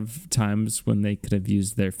lot of times when they could have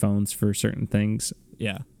used their phones for certain things.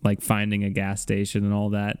 Yeah. Like finding a gas station and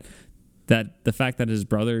all that. That the fact that his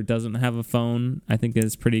brother doesn't have a phone, I think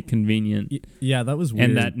is pretty convenient. Yeah, that was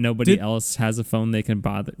weird. And that nobody else has a phone they can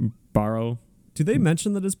borrow. Do they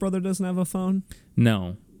mention that his brother doesn't have a phone?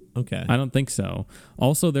 No. Okay. I don't think so.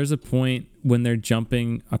 Also, there's a point when they're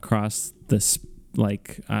jumping across this,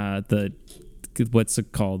 like, what's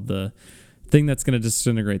it called? The thing that's going to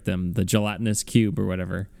disintegrate them, the gelatinous cube or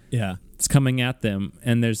whatever. Yeah. It's coming at them,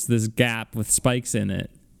 and there's this gap with spikes in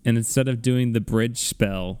it. And instead of doing the bridge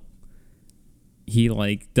spell, he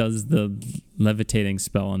like does the levitating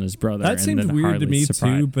spell on his brother. That seemed weird to me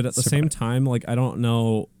too, but at the same time, like I don't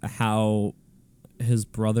know how his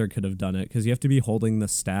brother could have done it because you have to be holding the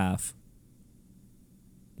staff.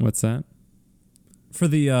 What's that? For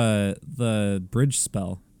the bridge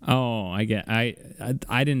spell. Oh, I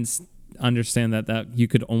didn't understand that you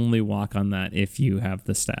could only walk on that if you have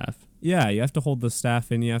the staff. Yeah, you have to hold the staff,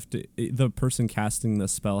 and the person casting the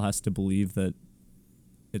spell has to believe that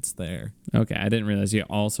it's there. Okay, I didn't realize you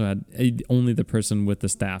also had only the person with the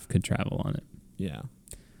staff could travel on it. Yeah,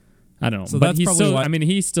 I don't know, so but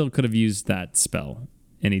he still could have used that spell,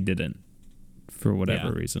 and he didn't for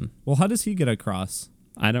whatever reason. Well, how does he get across?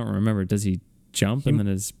 I don't remember. Does he jump and then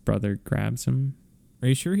his brother grabs him? Are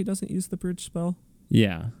you sure he doesn't use the bridge spell?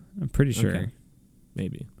 Yeah, I'm pretty sure. Okay.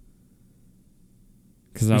 Maybe.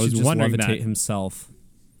 Because I was wondering that himself.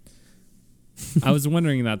 I was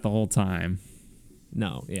wondering that the whole time.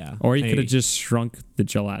 No, yeah. Or he could have just shrunk the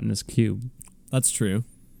gelatinous cube. That's true.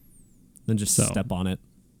 Then just step on it.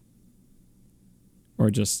 Or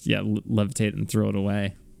just, levitate and throw it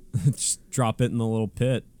away. Just drop it in the little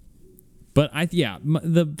pit. But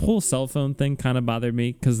the whole cell phone thing kind of bothered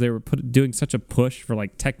me because they were doing such a push for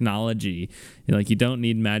like technology. Like you don't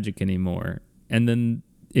need magic anymore. And then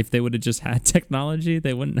if they would have just had technology,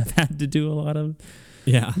 they wouldn't have had to do a lot of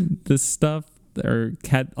this stuff. Or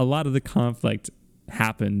had a lot of the conflict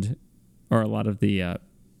happened, or a lot of the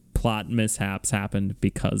plot mishaps happened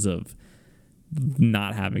because of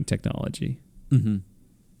not having technology. Mm-hmm.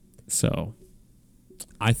 So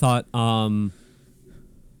I thought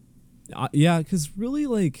because really,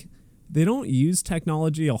 like, they don't use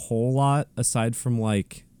technology a whole lot aside from,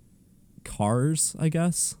 like, cars, I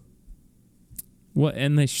guess. Well,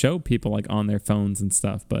 and they show people, like, on their phones and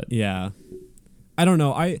stuff, but... Yeah. I don't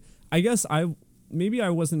know. I guess maybe I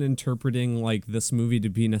wasn't interpreting, like, this movie to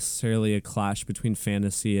be necessarily a clash between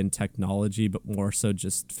fantasy and technology, but more so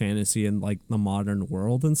just fantasy and, like, the modern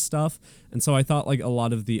world and stuff. And so I thought, like, a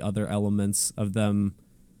lot of the other elements of them...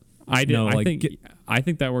 I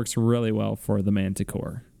think that works really well for the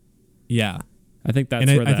Manticore. Yeah, I think that's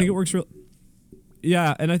I think it works real.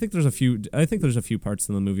 Yeah, and I think there's a few parts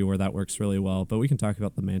in the movie where that works really well. But we can talk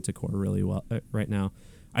about the Manticore really well right now.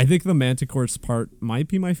 I think the Manticore's part might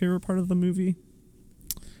be my favorite part of the movie.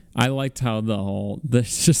 I liked how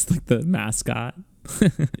there's just like the mascot.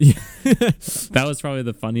 That was probably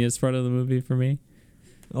the funniest part of the movie for me.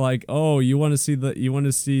 Like, oh, you want to see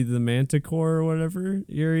the Manticore or whatever?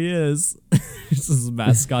 Here he is. This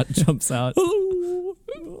mascot jumps out.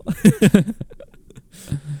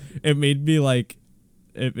 It made me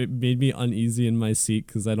it made me uneasy in my seat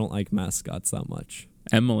because I don't like mascots that much.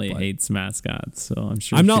 Emily hates mascots, so I'm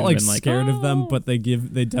sure I'm not like scared of them, but they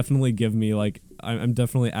definitely give me like I'm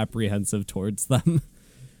definitely apprehensive towards them.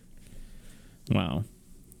 Wow,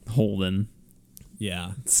 Holden.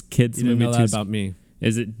 Yeah, it's kids you didn't movie know that about me.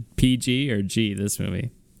 Is it PG or G, this movie?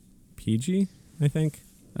 PG, I think.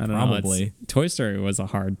 I don't know. Probably. Toy Story was a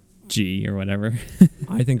hard G or whatever.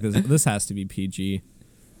 I think this has to be PG.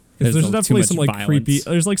 There's definitely some like creepy.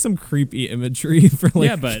 There's like some creepy imagery for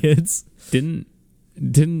like kids. Didn't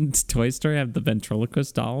Toy Story have the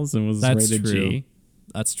ventriloquist dolls and was rated true. G?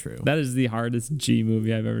 That's true. That is the hardest G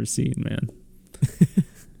movie I've ever seen,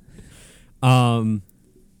 man.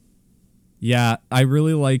 Yeah, I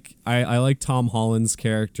really like I like Tom Holland's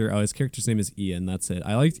character. Oh, his character's name is Ian. That's it.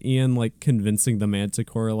 I liked Ian like convincing the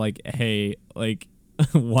Manticore like, hey, like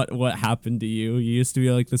what happened to you? You used to be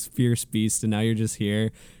like this fierce beast, and now you're just here.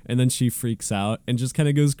 And then she freaks out and just kind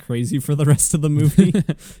of goes crazy for the rest of the movie.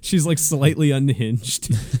 She's like slightly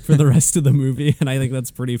unhinged for the rest of the movie, and I think that's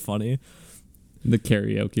pretty funny. The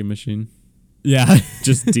karaoke machine. Yeah.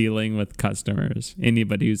 just dealing with customers.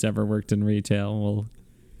 Anybody who's ever worked in retail will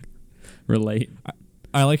relate.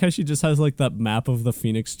 I like how she just has like that map of the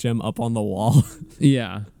Phoenix Gym up on the wall.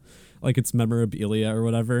 Yeah. Like it's memorabilia or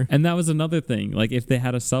whatever. And that was another thing. Like if they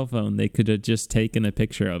had a cell phone, they could have just taken a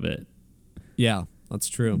picture of it. Yeah, that's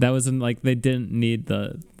true. That wasn't like they didn't need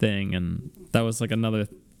the thing. And that was like another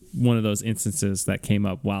one of those instances that came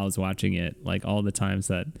up while I was watching it. Like all the times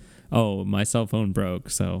that, oh, my cell phone broke.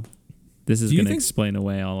 So this is going to explain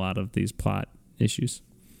away a lot of these plot issues.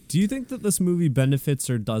 Do you think that this movie benefits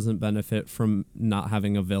or doesn't benefit from not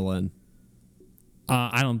having a villain?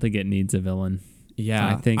 I don't think it needs a villain.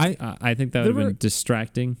 Yeah, I think that would have been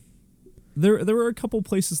distracting. There were a couple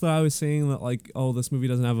places that I was saying that like, oh, this movie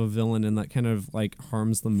doesn't have a villain, and that kind of like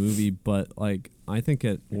harms the movie. But like, I think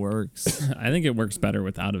it works. I think it works better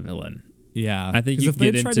without a villain. Yeah, I think if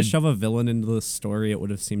they tried to shove a villain into the story, it would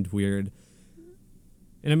have seemed weird.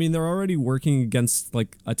 And I mean, they're already working against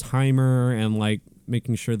like a timer and like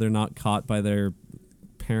making sure they're not caught by their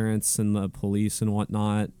parents and the police and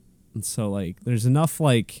whatnot. And so like, there's enough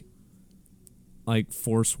like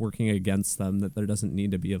force working against them that there doesn't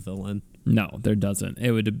need to be a villain. No, there doesn't.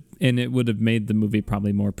 It would have made the movie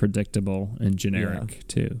probably more predictable and generic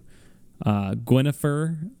too.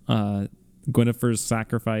 Gwynnifer's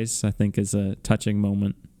sacrifice, I think, is a touching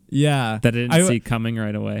moment. Yeah, that I didn't see coming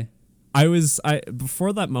right away.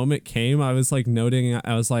 Before that moment came, I was like noting,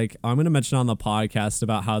 I was like, I'm going to mention on the podcast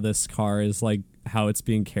about how this car is like, how it's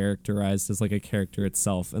being characterized as like a character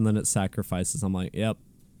itself. And then it sacrifices. I'm like, yep.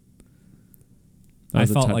 That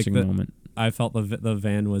was a touching moment. I felt the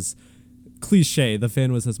van was cliche. The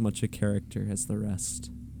van was as much a character as the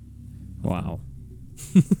rest. Wow.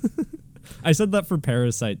 I said that for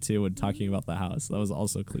Parasite too when talking about the house. That was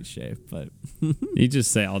also cliche, but you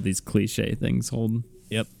just say all these cliche things, Holden.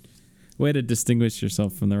 Yep. Way to distinguish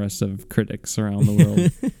yourself from the rest of critics around the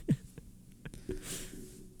world.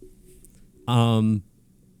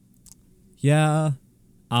 Yeah.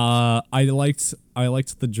 I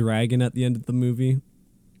liked the dragon at the end of the movie.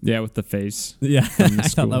 Yeah, with the face. Yeah, I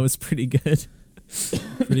thought that was pretty good.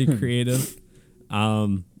 Pretty creative.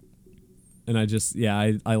 And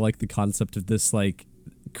I like the concept of this like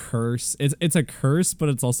curse. It's a curse, but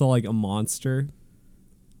it's also like a monster.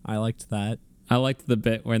 I liked that. I liked the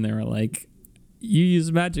bit when they were like, you use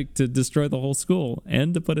magic to destroy the whole school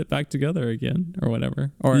and to put it back together again or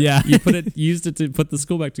whatever. Or yeah. you used it to put the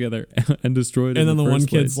school back together and destroyed it. And then the one place.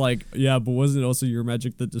 kid's like, yeah, but wasn't it also your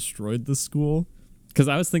magic that destroyed the school? Because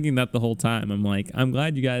I was thinking that the whole time. I'm like, I'm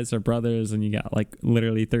glad you guys are brothers and you got like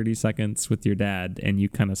literally 30 seconds with your dad and you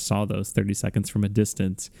kind of saw those 30 seconds from a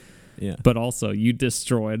distance. Yeah. But also you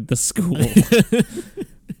destroyed the school.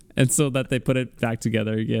 And so that they put it back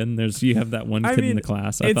together again. You have that one kid in the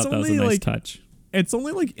class. I thought that was a nice touch. It's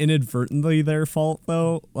only like inadvertently their fault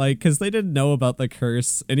though, like because they didn't know about the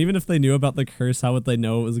curse, and even if they knew about the curse, how would they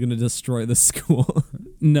know it was going to destroy the school?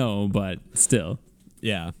 No, but still,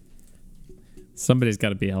 yeah, somebody's got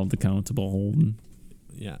to be held accountable. Holden.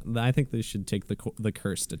 Yeah, I think they should take the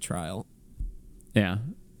curse to trial. Yeah,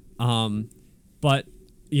 but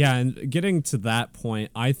yeah, and getting to that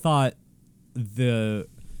point, I thought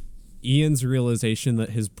Ian's realization that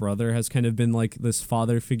his brother has kind of been like this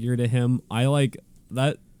father figure to him,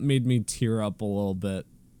 that made me tear up a little bit.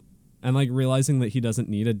 And like realizing that he doesn't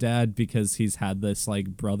need a dad because he's had this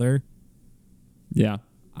like brother. Yeah.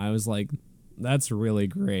 I was like, that's really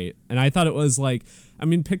great. And I thought it was like, I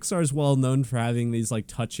mean, Pixar's well known for having these like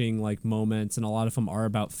touching like moments, and a lot of them are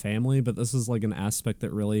about family, but this is like an aspect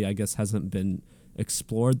that really, I guess, hasn't been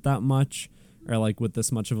explored that much, or like with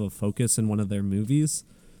this much of a focus in one of their movies.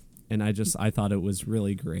 And I thought it was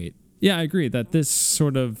really great. Yeah, I agree that this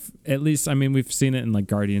sort of, at least, I mean, we've seen it in like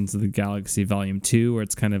Guardians of the Galaxy Volume 2, where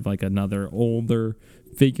it's kind of like another older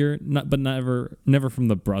figure, but never from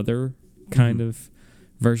the brother kind of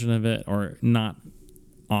version of it, or not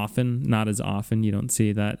as often. You don't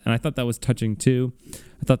see that. And I thought that was touching too.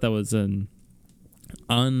 I thought that was an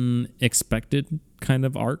unexpected kind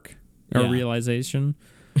of arc or realization.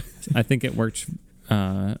 I think it worked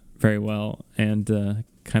very well, and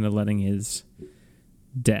kind of letting his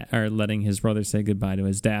brother say goodbye to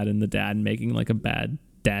his dad, and the dad making like a bad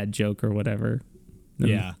dad joke or whatever.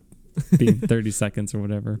 Yeah. Being 30 seconds or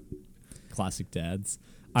whatever. Classic dads.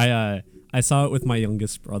 I saw it with my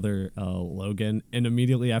youngest brother, Logan, and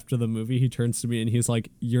immediately after the movie, he turns to me and he's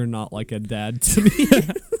like, "You're not like a dad to me."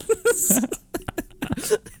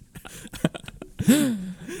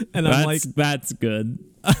 And I'm like, that's good.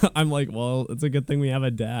 I'm like, well, it's a good thing we have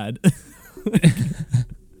a dad.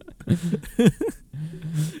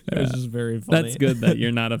 It was just very funny. That's good that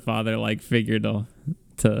you're not a father like figure to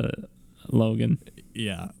Logan.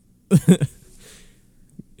 Yeah.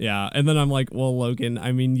 Yeah, and then I'm like, well, Logan,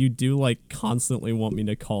 I mean, you do like constantly want me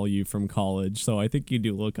to call you from college, so I think you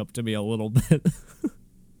do look up to me a little bit.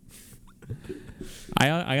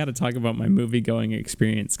 I got to talk about my movie going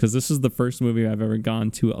experience because this is the first movie I've ever gone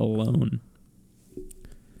to alone.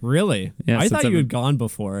 Really? Yeah, I since thought you I've- had gone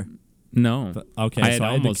before. No. But, okay, I had so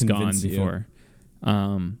I had to almost gone convince you. before.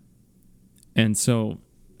 And so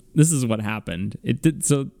this is what happened. It did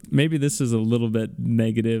so maybe this is a little bit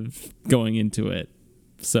negative going into it.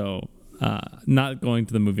 So not going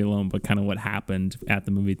to the movie alone, but kind of what happened at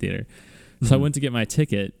the movie theater. So I went to get my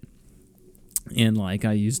ticket and like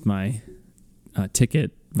I used my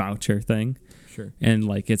ticket voucher thing. Sure. And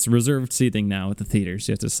like it's reserved seating now at the theater,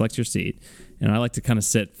 so you have to select your seat. And I like to kind of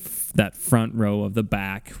sit that front row of the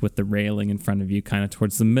back with the railing in front of you, kind of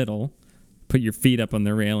towards the middle. Put your feet up on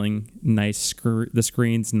the railing. Nice. The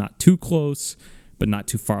screen's not too close, but not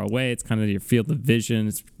too far away. It's kind of your field of vision.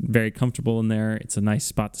 It's very comfortable in there. It's a nice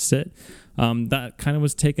spot to sit. That kind of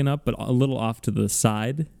was taken up, but a little off to the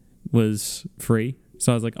side was free.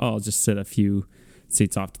 So I was like, oh, I'll just sit a few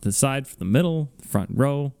seats off to the side for the middle, front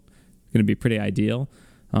row. Going to be pretty ideal.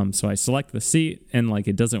 So I select the seat and like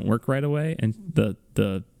it doesn't work right away. And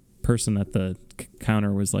the person at the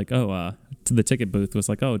counter was like, to the ticket booth was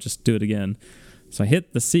like, oh, just do it again. So I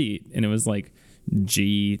hit the seat and it was like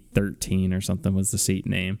G13 or something was the seat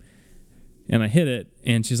name. And I hit it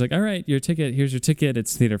and she's like, all right, your ticket, here's your ticket.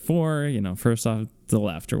 It's theater 4, first off to the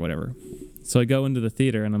left or whatever. So I go into the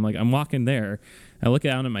theater and I'm walking there. I look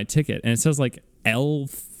down at my ticket and it says like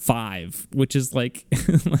L5, which is like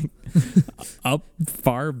up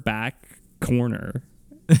far back corner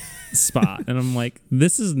spot. And I'm like,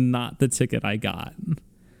 this is not the ticket I got.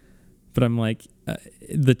 But I'm like,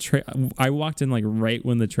 I walked in like right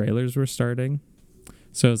when the trailers were starting.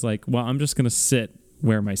 So I was like, well, I'm just going to sit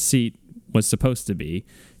where my seat was supposed to be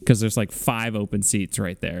because there's like 5 open seats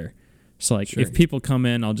right there. So like Sure. if people come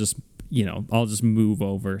in, I'll just move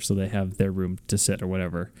over so they have their room to sit or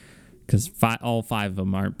whatever. Because all 5 of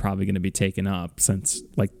them aren't probably going to be taken up since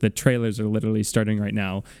like the trailers are literally starting right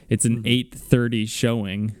now. It's an 8:30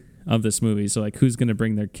 showing of this movie. So like who's going to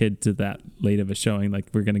bring their kid to that late of a showing? Like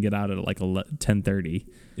we're going to get out at like 10:30.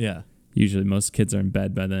 Yeah. Usually most kids are in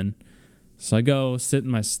bed by then. So I go sit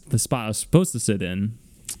in the spot I was supposed to sit in.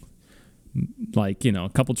 Like, a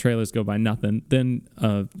couple trailers go by, nothing. Then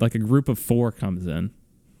like a group of 4 comes in.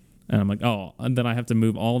 And I'm like, oh, and then I have to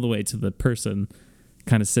move all the way to the person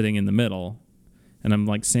kind of sitting in the middle. And I'm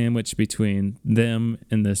like sandwiched between them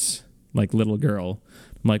and this like little girl.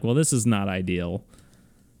 I'm like, well, this is not ideal.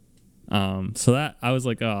 So that I was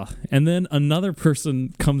like, oh. And then another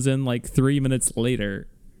person comes in like 3 minutes later,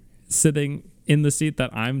 sitting in the seat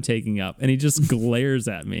that I'm taking up, and he just glares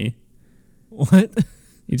at me. What?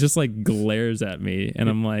 He just like glares at me, and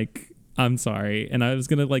I'm like, I'm sorry. And I was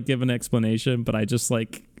gonna like give an explanation, but I just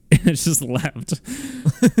like I just left.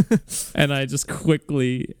 And I just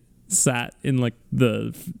quickly sat in like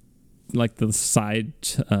the side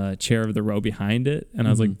chair of the row behind it, and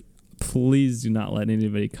I was like, please do not let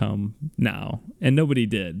anybody come now. And nobody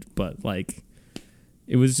did, but like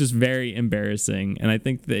it was just very embarrassing. And I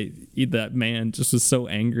think that man just was so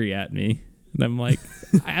angry at me. And I'm like,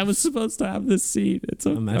 I was supposed to have this seat.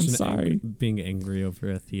 I'm Imagine sorry. being angry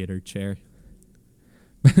over a theater chair.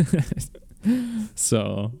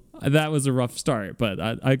 So that was a rough start, but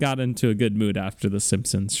I got into a good mood after the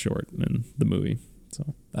Simpsons short and the movie.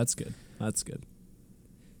 So That's good. That's good.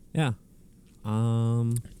 Yeah.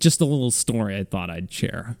 just a little story I thought I'd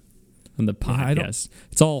share on the Yeah, I don't- podcast.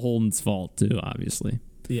 It's all Holden's fault too, obviously.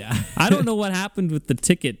 Yeah. I don't know what happened with the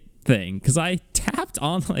ticket thing because I tapped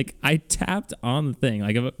on the thing.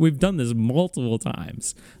 Like we've done this multiple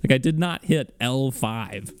times. Like I did not hit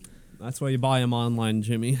L5. That's why you buy them online,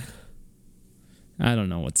 Jimmy. I don't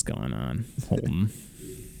know what's going on, Holden.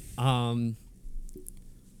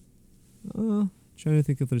 Trying to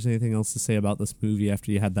think if there's anything else to say about this movie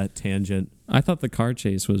after you had that tangent. I thought the car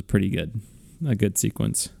chase was pretty good. A good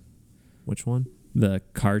sequence. Which one? The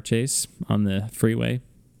car chase on the freeway.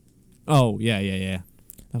 Oh, yeah. That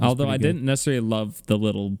was Although I pretty good. didn't necessarily love the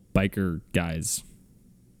little biker guys.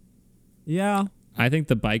 Yeah. I think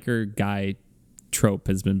the biker guy trope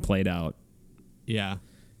has been played out. Yeah.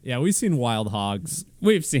 Yeah, we've seen Wild Hogs.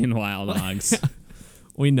 We've seen Wild Hogs.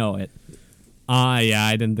 We know it. Yeah,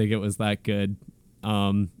 I didn't think it was that good.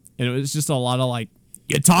 And it was just a lot of like,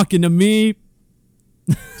 you talking to me?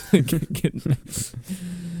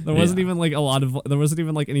 There wasn't even like there wasn't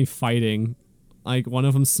even like any fighting. Like one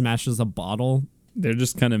of them smashes a bottle. They're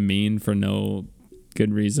just kind of mean for no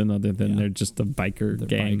good reason other than Yeah. they're just a biker They're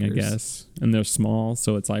gang, I bikers. guess. And they're small,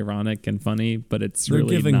 so it's ironic and funny, but it's They're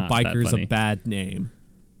really giving not that bikers funny. a bad name.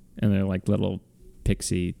 And they're like little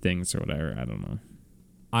pixie things or whatever. I don't know.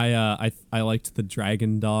 I liked the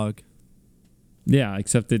dragon dog. Yeah,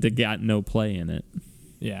 except that it got no play in it.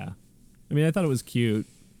 Yeah. I mean, I thought it was cute.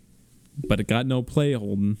 But it got no play,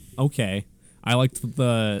 Holden. Okay. I liked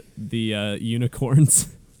the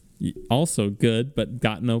unicorns. Also good, but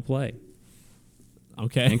got no play.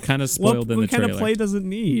 Okay. And kind of spoiled in the what kind trailer. of play does it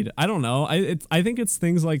need? I don't know. I think it's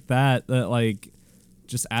things like that like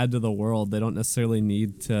just add to the world. They don't necessarily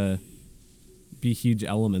need to be huge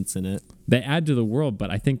elements in it. They add to the world,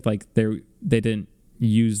 but I think like they didn't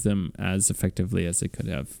use them as effectively as they could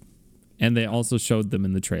have. And they also showed them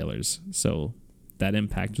in the trailers. So that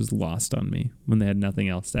impact was lost on me when they had nothing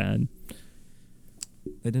else to add.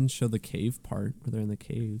 They didn't show the cave part where they're in the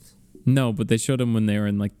caves. No, but they showed them when they were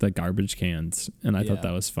in like the garbage cans, and I thought Yeah.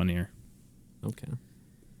 that was funnier. Okay.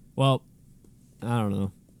 Well, I don't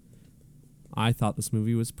know. I thought this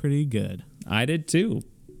movie was pretty good. I did too.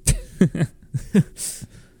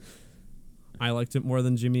 I liked it more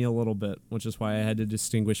than Jimmy a little bit, which is why I had to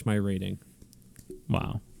distinguish my rating.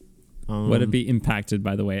 Wow. Would it be impacted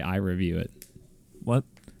by the way I review it? What?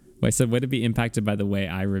 I said, would it be impacted by the way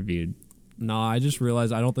I reviewed? No, I just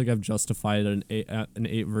realized I don't think I've justified an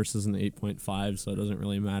 8 versus an 8.5, so it doesn't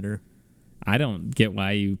really matter. I don't get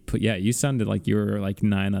why you put. Yeah, you sounded like you were like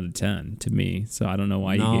 9 out of 10 to me, so I don't know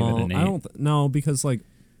why you gave it an 8. I don't. No, because like,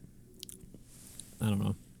 I don't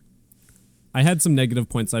know. I had some negative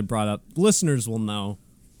points I brought up. Listeners will know,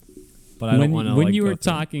 but I don't want to. When you were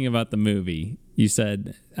talking about the movie, you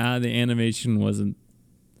said the animation wasn't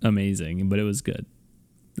amazing, but it was good.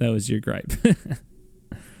 That was your gripe.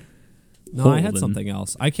 No, I had Holden. something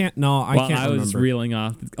else. I can't. No, I While can't I remember. was reeling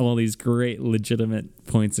off all these great legitimate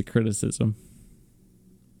points of criticism.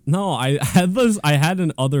 No, I had this. I had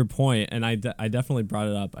an other point, and I definitely brought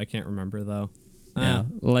it up. I can't remember though. Yeah,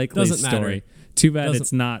 likely doesn't matter. story. Too bad Doesn't-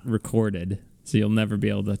 it's not recorded, so you'll never be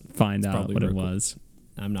able to find out probably what it record- was.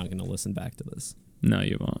 I'm not going to listen back to this. No,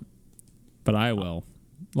 you won't. But I will.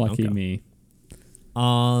 Lucky Okay. me.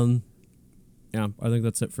 Yeah, I think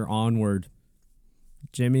that's it for Onward.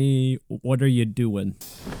 Jimmy, what are you doing?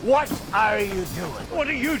 What are you doing? What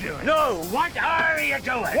are you doing? No, what are you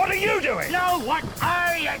doing? What are you doing? No, what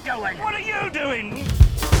are you doing? What are you doing?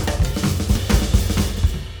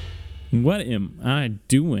 What am I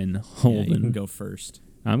doing, Yeah, Holden? you can go first.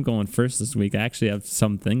 I'm going first this week. I actually have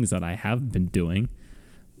some things that I have been doing.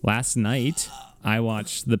 Last night, I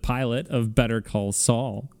watched the pilot of Better Call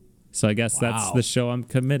Saul. So I guess that's Wow. the show I'm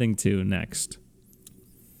committing to next.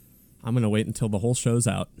 I'm going to wait until the whole show's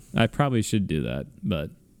out. I probably should do that,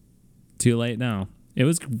 but too late now. It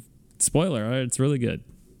was, spoiler, it's really good.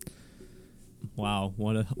 Wow,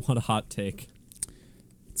 what a hot take.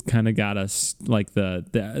 It's kind of got us, like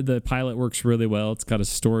the pilot works really well. It's got a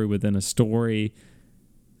story within a story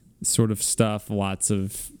sort of stuff.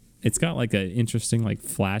 It's got like an interesting like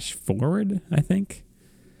flash forward, I think.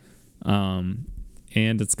 And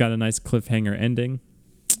it's got a nice cliffhanger ending.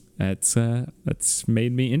 That's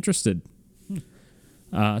made me interested.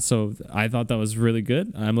 So I thought that was really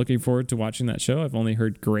good. I'm looking forward to watching that show. I've only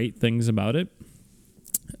heard great things about it.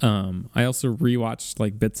 I also rewatched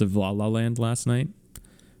like bits of La La Land last night.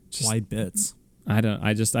 Why bits? I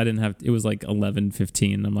didn't have, it was like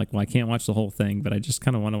 11:15. I'm like, well, I can't watch the whole thing, but I just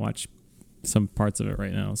kind of want to watch some parts of it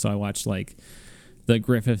right now. So I watched like the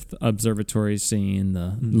Griffith Observatory scene,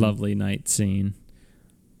 the Lovely Night scene,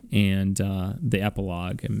 and the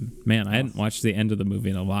epilogue. And man, I hadn't watched the end of the movie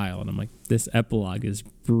in a while, and I'm like, this epilogue is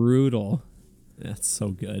brutal. That's so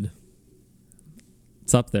good.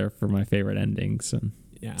 It's up there for my favorite endings and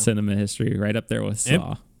Yeah. cinema history, right up there with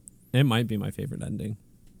Saw. It might be my favorite ending.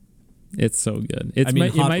 It's so good.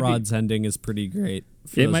 Hot Rod's ending is pretty great.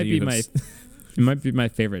 It might be my it might be my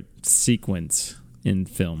favorite sequence in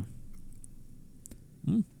film.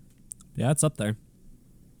 Yeah, it's up there.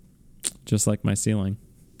 Just like my ceiling.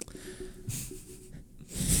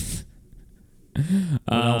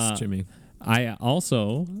 What else, Jimmy? I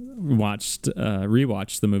also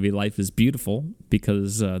rewatched the movie Life is Beautiful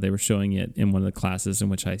because they were showing it in one of the classes in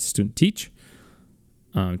which I student teach.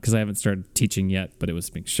 Because I haven't started teaching yet, but it was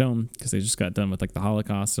being shown because they just got done with like the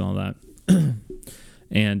Holocaust and all that.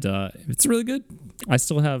 And it's really good. I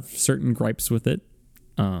still have certain gripes with it,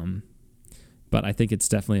 but I think it's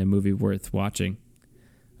definitely a movie worth watching.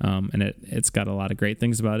 And it's got a lot of great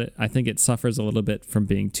things about it. I think it suffers a little bit from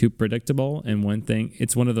being too predictable. And one thing,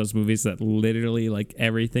 it's one of those movies that literally like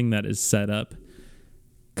everything that is set up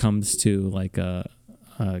comes to like a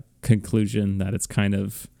conclusion that it's kind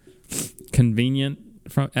of convenient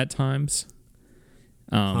at times.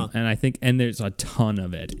 And I think, and there's a ton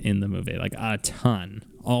of it in the movie, like a ton.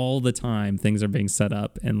 All the time, things are being set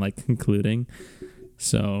up and like concluding.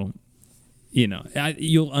 So,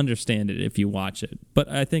 you'll understand it if you watch it. But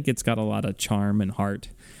I think it's got a lot of charm and heart.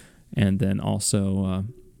 And then also,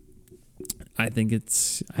 I think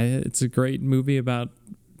it's a great movie about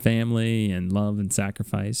family and love and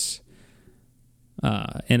sacrifice.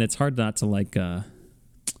 And it's hard not to like.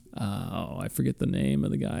 I forget the name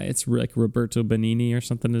of the guy. It's like Roberto Benigni or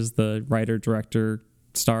something is the writer, director,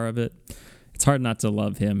 star of it. It's hard not to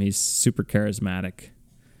love him. He's super charismatic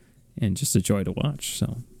and just a joy to watch.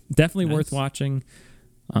 So definitely worth watching.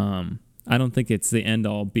 I don't think it's the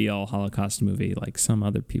end-all, be-all Holocaust movie like some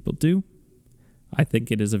other people do. I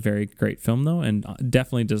think it is a very great film, though, and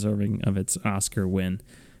definitely deserving of its Oscar win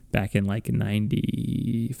back in like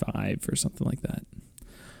 95 or something like that.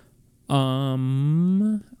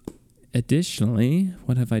 Additionally,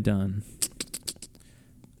 what have I done?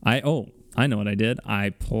 I know what I did. I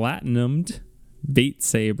platinumed Beat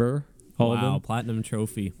Saber. Wow, platinum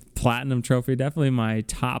trophy. Platinum trophy, definitely my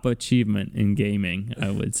top achievement in gaming,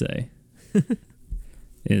 I would say.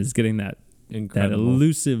 Is getting that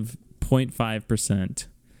elusive 0.5%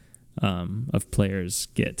 of players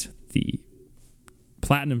get the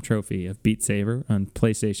platinum trophy of Beat Saber on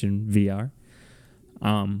PlayStation VR.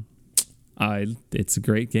 It's a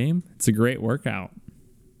great game. It's a great workout.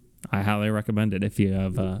 I highly recommend it if you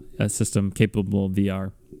have a system capable of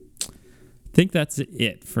VR. I think that's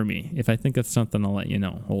it for me. If I think of something, I'll let you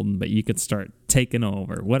know, Holden, but you could start taking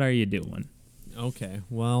over. What are you doing? Okay.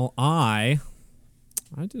 Well, I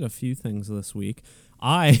did a few things this week.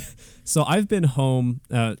 So I've been home.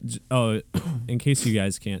 In case you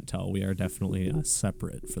guys can't tell, we are definitely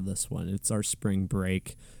separate for this one. It's our spring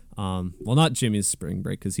break. Well, not Jimmy's spring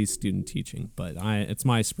break because he's student teaching, but it's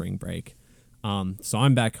my spring break. So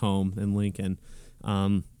I'm back home in Lincoln,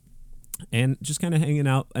 and just kind of hanging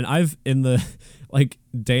out. And I've, in the like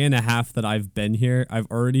day and a half that I've been here, I've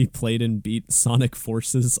already played and beat Sonic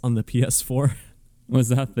Forces on the PS4. Was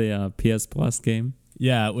that the PS Plus game?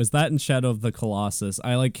 Yeah, it was that and Shadow of the Colossus.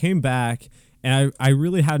 I came back and I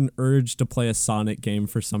really had an urge to play a Sonic game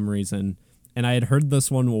for some reason. And I had heard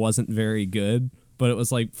this one wasn't very good, but it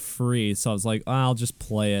was like free. So I was like, I'll just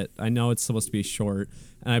play it. I know it's supposed to be short.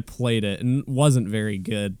 And I played it and it wasn't very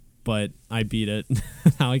good, but I beat it.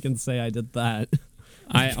 Now I can say I did that.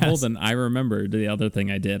 Holden, I remembered the other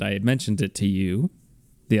thing I did. I had mentioned it to you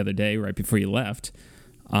the other day right before you left.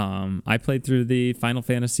 I played through the Final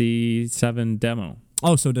Fantasy VII demo.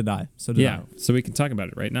 Oh, so did I. Yeah, so we can talk about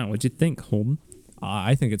it right now. What'd you think, Holden?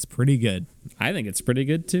 I think it's pretty good. I think it's pretty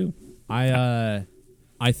good too. I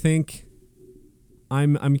think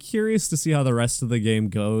I'm curious to see how the rest of the game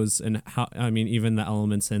goes and how, even the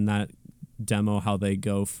elements in that demo, how they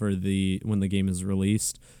go for when the game is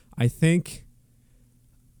released. I think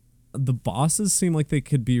the bosses seem like they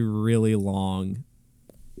could be really long.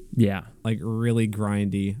 Yeah. Like really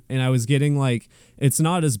grindy. And I was getting like, it's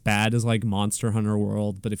not as bad as like Monster Hunter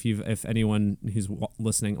World, but if anyone who's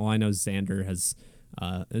listening, I know Xander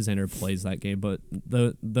plays that game, but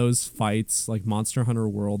those fights, like Monster Hunter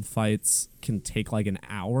World fights, can take like an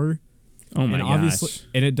hour. Oh my gosh.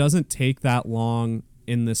 And it doesn't take that long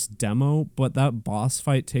in this demo, but that boss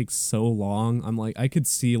fight takes so long. I'm like, I could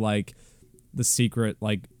see like the secret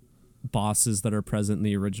like bosses that are present in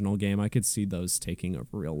the original game. I could see those taking a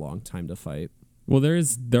real long time to fight. Well, there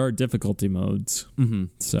are difficulty modes. Mm-hmm.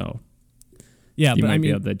 So yeah, you might be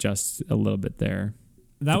able to adjust a little bit there.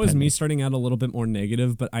 That was me starting out a little bit more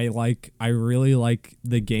negative, but I really like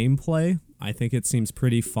the gameplay. I think it seems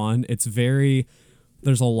pretty fun.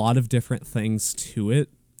 There's a lot of different things to it.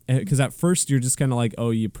 Because at first you're just kind of like,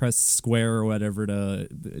 you press square or whatever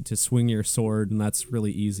to swing your sword, and that's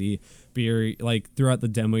really easy. But you're like, throughout the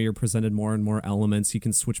demo, you're presented more and more elements. You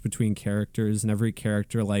can switch between characters, and every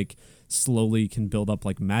character like slowly can build up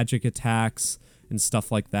like magic attacks and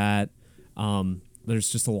stuff like that. There's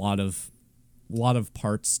just a lot of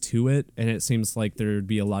parts to it, and it seems like there'd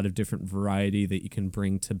be a lot of different variety that you can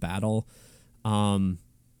bring to battle.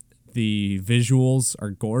 The visuals are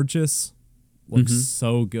gorgeous. Looks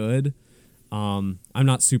so good. I'm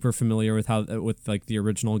not super familiar with like the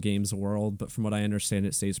original game's world, but from what I understand,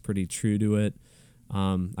 it stays pretty true to it.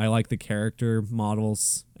 I like the character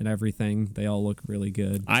models and everything. They all look really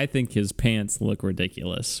good. I think his pants look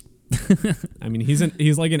ridiculous.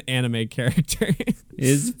 He's like an anime character.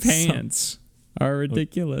 His pants are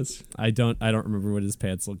ridiculous. I don't remember what his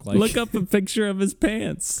pants look like. Look up a picture of his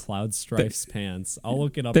pants. Cloud Strife's pants. I'll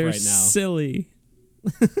look it up right now. They're silly.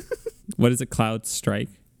 What is it? Cloud Strike?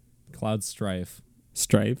 Cloud Strife.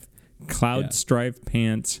 Strife? Cloud Strife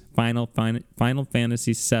Pants Final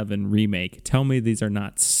Fantasy VII Remake. Tell me these are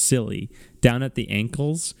not silly. Down at the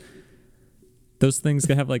ankles, those things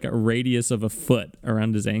could have like a radius of a foot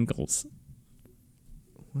around his ankles.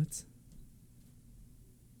 What?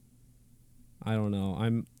 I don't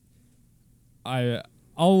know.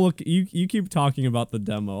 I'll look. You keep talking about the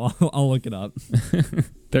demo. I'll look it up.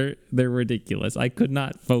 They're ridiculous. I could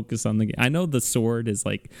not focus on the game. I know the sword is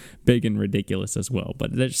like big and ridiculous as well,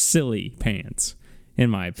 but they're silly pants, in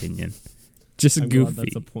my opinion. Just I'm goofy. glad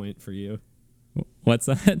that's a point for you. What's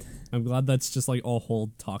that? I'm glad that's just like a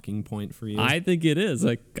whole talking point for you. I think it is.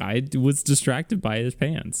 Like, I was distracted by his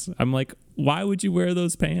pants. I'm like, why would you wear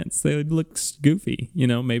those pants? They would look goofy. You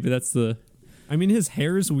know, maybe that's the... I mean, his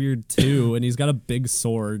hair is weird too, and he's got a big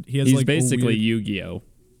sword. He's like basically Yu-Gi-Oh.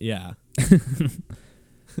 Yeah.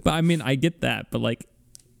 But I mean, I get that, but like,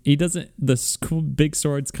 he doesn't... The big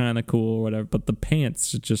sword's kind of cool or whatever, but the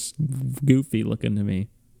pants are just goofy looking to me.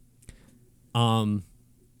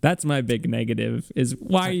 That's my big negative, is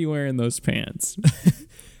why are you wearing those pants?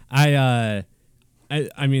 I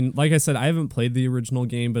mean, like I said, I haven't played the original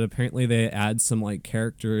game, but apparently they add some like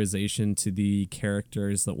characterization to the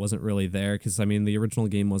characters that wasn't really there. Because I mean, the original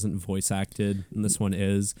game wasn't voice acted, and this one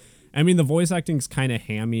is. I mean, the voice acting's kind of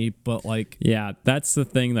hammy, but like, yeah, that's the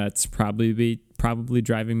thing that's probably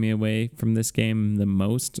driving me away from this game the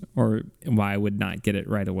most, or why I would not get it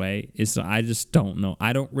right away. Is I just don't know.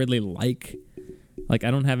 I don't really like I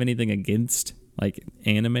don't have anything against like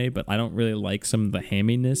anime, but I don't really like some of the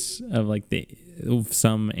hamminess of like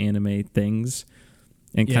some anime things,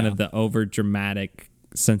 and kind of the over dramatic,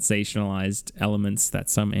 sensationalized elements that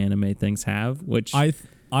some anime things have. Which I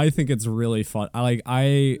think it's really fun.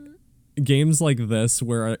 Games like this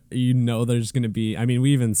where there's going to be, I mean,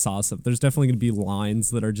 we even saw some, there's definitely going to be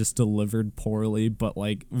lines that are just delivered poorly, but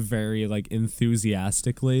like very like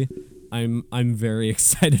enthusiastically. I'm very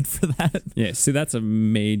excited for that. Yeah, see, that's a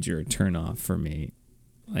major turnoff for me.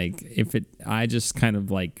 Like, I just kind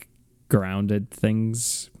of like grounded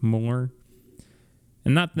things more.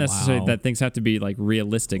 And not necessarily that things have to be like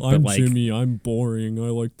realistic, but like, Jimmy, I'm boring. I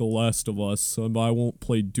like The Last of Us. I won't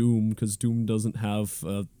play Doom because Doom doesn't have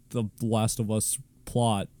the Last of Us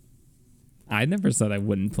plot. I never said I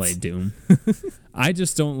wouldn't play Doom. I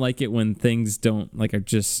just don't like it when things don't like are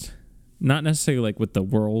just not necessarily like with the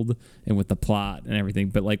world and with the plot and everything,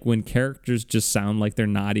 but like when characters just sound like they're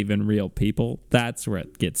not even real people. That's where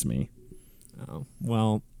it gets me. Oh,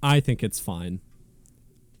 well, I think it's fine.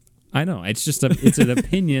 I know. It's just it's an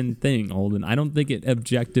opinion thing, Holden. I don't think it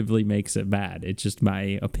objectively makes it bad. It's just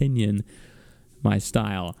my opinion, my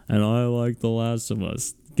style. And I like The Last of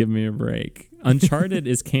Us. Give me a break. Uncharted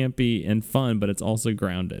is campy and fun, but it's also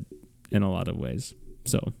grounded in a lot of ways.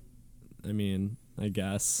 So, I mean, I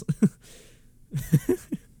guess.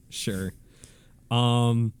 Sure.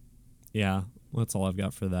 Yeah, that's all I've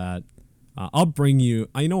got for that. I'll bring you...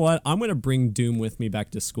 You know what? I'm going to bring Doom with me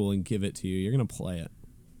back to school and give it to you. You're going to play it.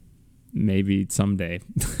 Maybe someday.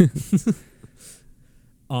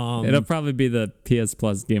 It'll probably be the PS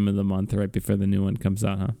Plus game of the month right before the new one comes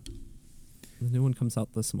out, huh? The new one comes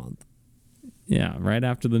out this month. Yeah, right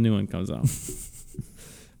after the new one comes out.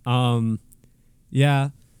 Yeah.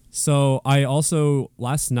 So I also,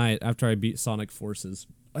 last night after I beat Sonic Forces,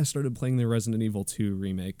 I started playing the Resident Evil 2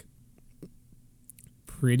 remake.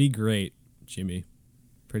 Pretty great, Jimmy.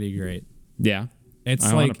 Pretty great. Yeah. I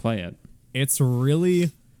want to play it. It's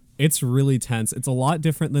really tense. It's a lot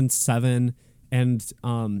different than 7, and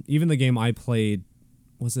even the game I played,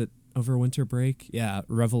 was it over winter break? Yeah,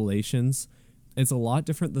 Revelations. It's a lot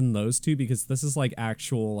different than those two because this is like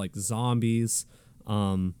actual like zombies,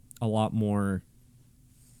 a lot more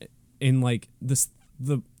in like this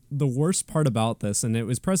the worst part about this, and it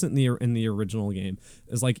was present in the original game,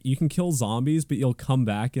 is like you can kill zombies, but you'll come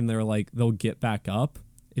back and they'll get back up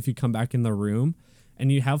if you come back in the room, and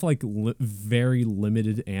you have like very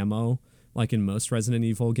limited ammo, like in most Resident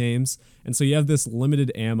Evil games, and so you have this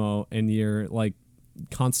limited ammo, and you're like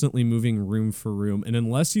constantly moving room for room, and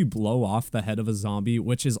unless you blow off the head of a zombie,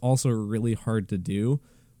 which is also really hard to do,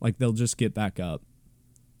 like they'll just get back up.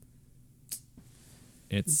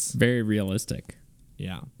 It's very realistic.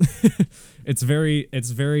 Yeah. it's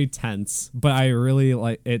very tense, but I really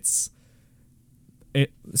like it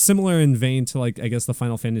similar in vein to like I guess the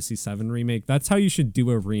Final Fantasy VII remake. That's how you should do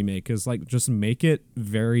a remake, is like just make it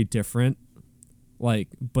very different, like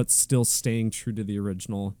but still staying true to the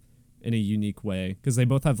original in a unique way, because they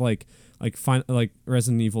both have like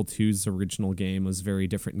Resident Evil 2's original game was very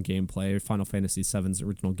different in gameplay. Final Fantasy VII's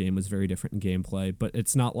original game was very different in gameplay, but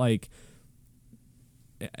it's not like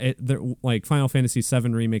like Final Fantasy VII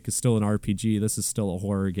Remake is still an RPG. This is still a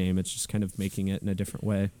horror game. It's just kind of making it in a different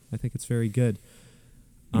way. I think it's very good.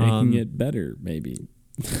 Making it better, maybe.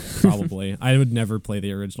 Probably. I would never play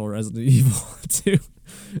the original Resident Evil 2.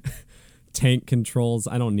 Tank controls,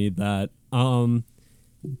 I don't need that.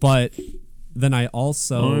 But then I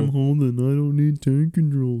also... I'm Holden, I don't need tank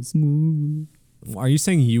controls. Are you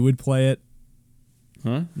saying you would play it?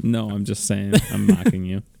 Huh? No, I'm just saying. I'm mocking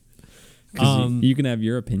you. You can have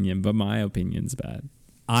your opinion, but my opinion's bad.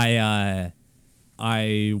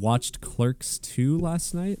 I watched Clerks 2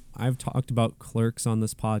 last night. I've talked about Clerks on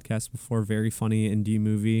this podcast before. Very funny indie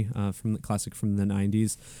movie from the classic from the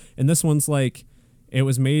 90s. And this one's like, it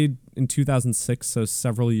was made in 2006, so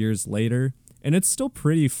several years later. And it's still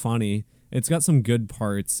pretty funny. It's got some good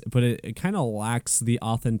parts, but it kind of lacks the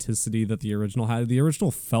authenticity that the original had. The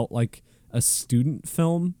original felt like a student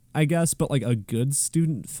film, I guess, but like a good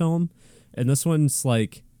student film. And this one's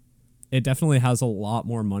like, it definitely has a lot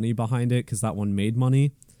more money behind it because that one made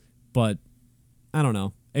money. But I don't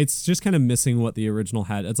know. It's just kind of missing what the original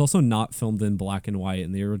had. It's also not filmed in black and white,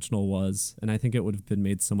 and the original was. And I think it would have been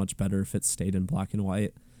made so much better if it stayed in black and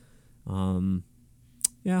white.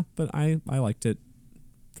 Yeah, but I liked it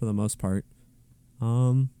for the most part.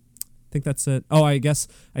 I think that's it. Oh, I guess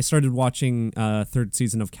I started watching third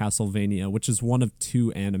season of Castlevania, which is one of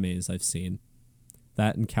 2 animes I've seen.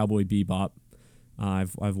 That and Cowboy Bebop.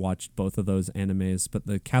 I've watched both of those animes, but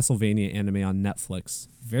the Castlevania anime on Netflix,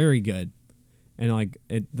 very good. And like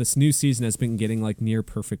this new season has been getting like near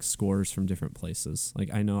perfect scores from different places.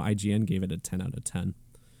 Like I know IGN gave it a 10 out of 10.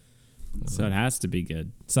 So it has to be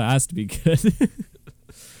good. So it has to be good.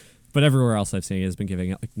 But everywhere else I've seen it has been giving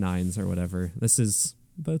it like 9s or whatever. But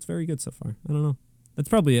it's very good so far. I don't know. That's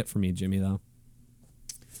probably it for me, Jimmy, though.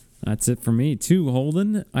 That's it for me too,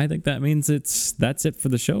 Holden. I think that means that's it for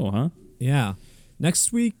the show, huh? Yeah.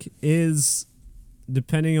 Next week is,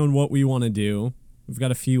 depending on what we want to do, we've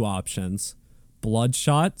got a few options.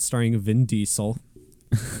 Bloodshot, starring Vin Diesel.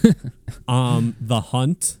 The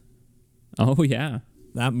Hunt. Oh, yeah.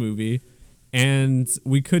 That movie. And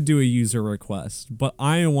we could do a user request, but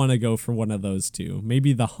I want to go for one of those two.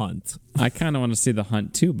 Maybe The Hunt. I kind of want to see The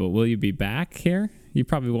Hunt too, but will you be back here? You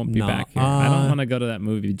probably won't be No, back here. I don't want to go to that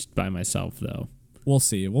movie just by myself, though. We'll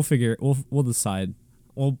see. We'll figure. We'll decide.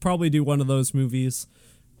 We'll probably do one of those movies.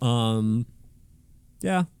 Yeah,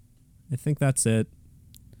 I think that's it.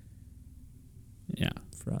 Yeah.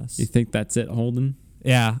 For us. You think that's it, Holden?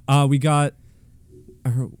 Yeah. We got.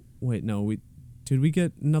 Wait, no. Did we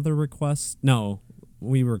get another request? No,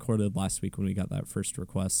 we recorded last week when we got that first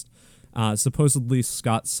request. Supposedly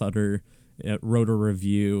Scott Sutter wrote a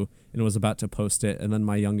review and was about to post it, and then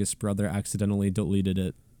my youngest brother accidentally deleted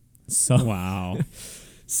it. So Wow.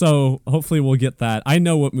 So hopefully we'll get that. I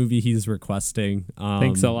know what movie he's requesting.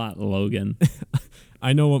 Thanks a lot, Logan.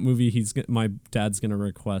 I know what movie my dad's gonna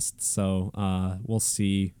request. So we'll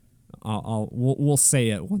see. We'll say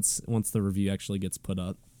it once the review actually gets put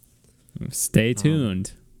up. Stay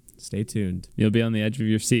tuned. Stay tuned. You'll be on the edge of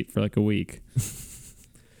your seat for like a week.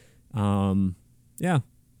 Yeah.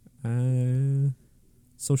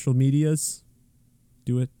 Social medias.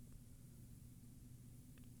 Do it.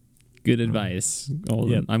 Good advice,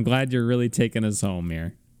 Holden. Yep. I'm glad you're really taking us home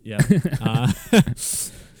here. Yeah.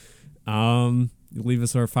 Leave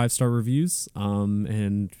us our 5-star reviews,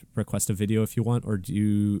 and request a video if you want, or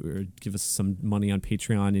give us some money on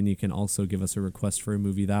Patreon, and you can also give us a request for a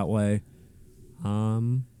movie that way.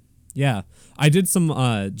 Yeah, I did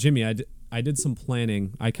some, Jimmy, I did some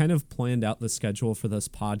planning. I kind of planned out the schedule for this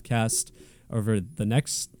podcast over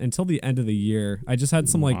until the end of the year. I just had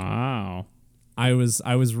some Wow. I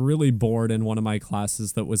was really bored in one of my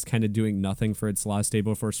classes that was kind of doing nothing for its last day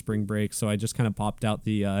before spring break, so I just kind of popped out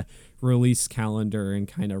the release calendar and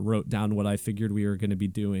kind of wrote down what I figured we were going to be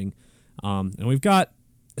doing. And we've got,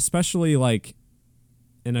 especially like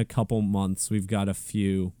in a couple months, we've got a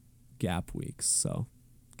few gap weeks, so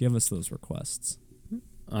give us those requests.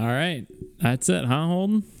 All right. That's it, huh,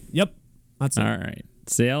 Holden? Yep, that's it. All right.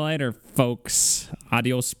 See you later, folks.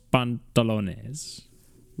 Adios, pantalones.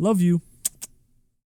 Love you.